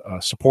those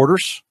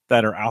supporters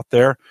that are out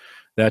there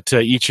that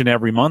each and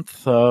every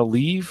month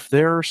leave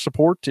their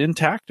support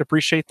intact.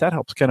 Appreciate that.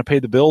 Helps kind of pay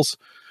the bills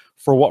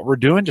for what we're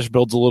doing. Just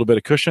builds a little bit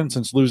of cushion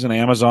since losing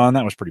Amazon.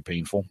 That was pretty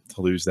painful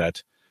to lose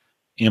that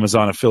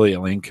Amazon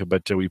affiliate link,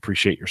 but we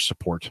appreciate your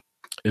support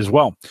as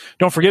well.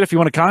 Don't forget, if you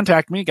want to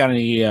contact me, got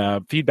any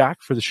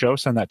feedback for the show,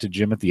 send that to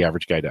Jim at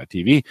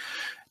theaverageguy.tv.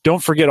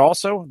 Don't forget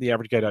also,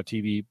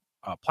 theaverageguy.tv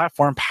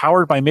platform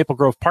powered by Maple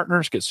Grove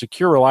Partners. Get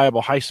secure,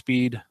 reliable,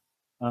 high-speed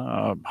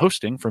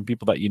hosting from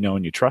people that you know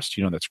and you trust.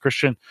 You know that's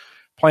Christian.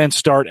 Plans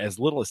start as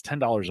little as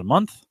 $10 a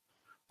month.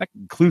 That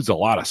includes a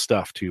lot of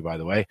stuff too, by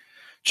the way.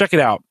 Check it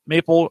out,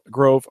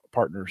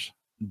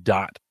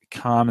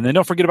 maplegrovepartners.com. And then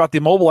don't forget about the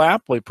mobile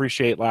app. We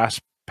appreciate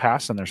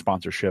LastPass and their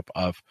sponsorship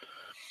of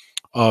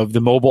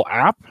the mobile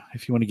app.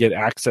 If you want to get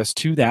access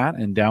to that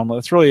and download,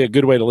 it's really a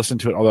good way to listen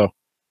to it. Although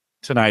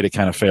tonight it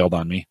kind of failed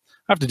on me.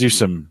 I have to do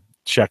some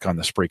check on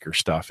the Spreaker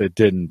stuff. It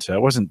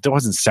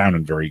wasn't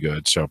sounding very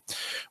good. So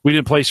we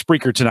didn't play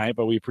Spreaker tonight,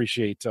 but we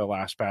appreciate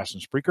LastPass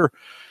and Spreaker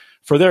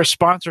for their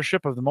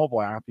sponsorship of the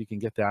mobile app. You can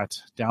get that,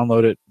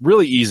 download it,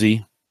 really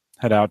easy.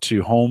 Head out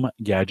to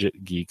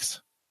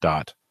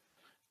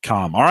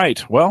homegadgetgeeks.com. All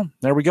right. Well,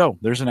 there we go.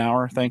 There's an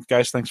hour. Thanks,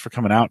 guys. Thanks for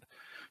coming out.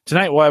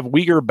 Tonight, we'll have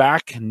Uyghur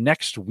back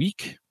next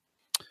week.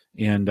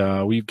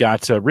 And we've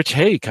got Rich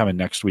Hay coming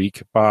next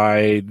week.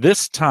 By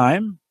this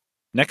time,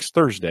 next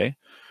Thursday,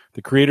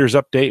 the Creators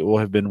Update will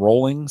have been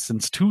rolling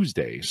since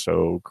Tuesday.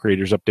 So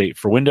Creators Update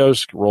for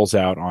Windows rolls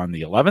out on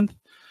the 11th.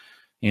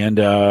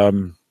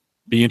 And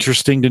be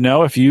interesting to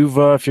know if you're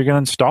going to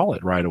install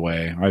it right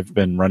away. I've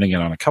been running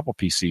it on a couple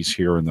PCs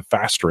here in the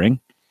fast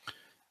ring,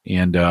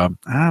 and I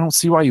don't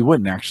see why you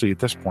wouldn't actually at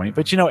this point.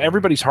 But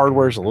everybody's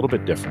hardware is a little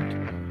bit different,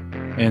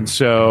 and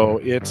so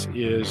it's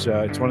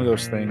one of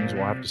those things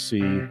we'll have to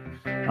see.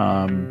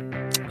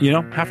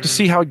 Have to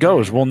see how it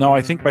goes. We'll know.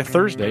 I think by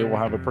Thursday we'll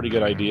have a pretty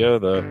good idea.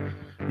 The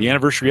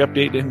anniversary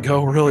update didn't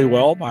go really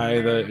well by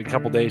a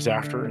couple days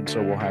after, and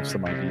so we'll have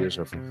some ideas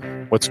of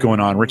what's going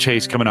on. Rich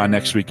Hayes coming on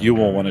next week. You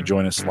will want to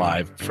join us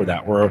live for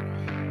that. We're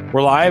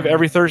live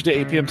every Thursday,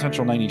 8 p.m.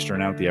 Central, 9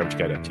 Eastern, out at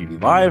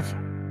theaverageguy.tv live.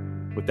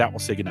 With that, we'll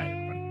say goodnight.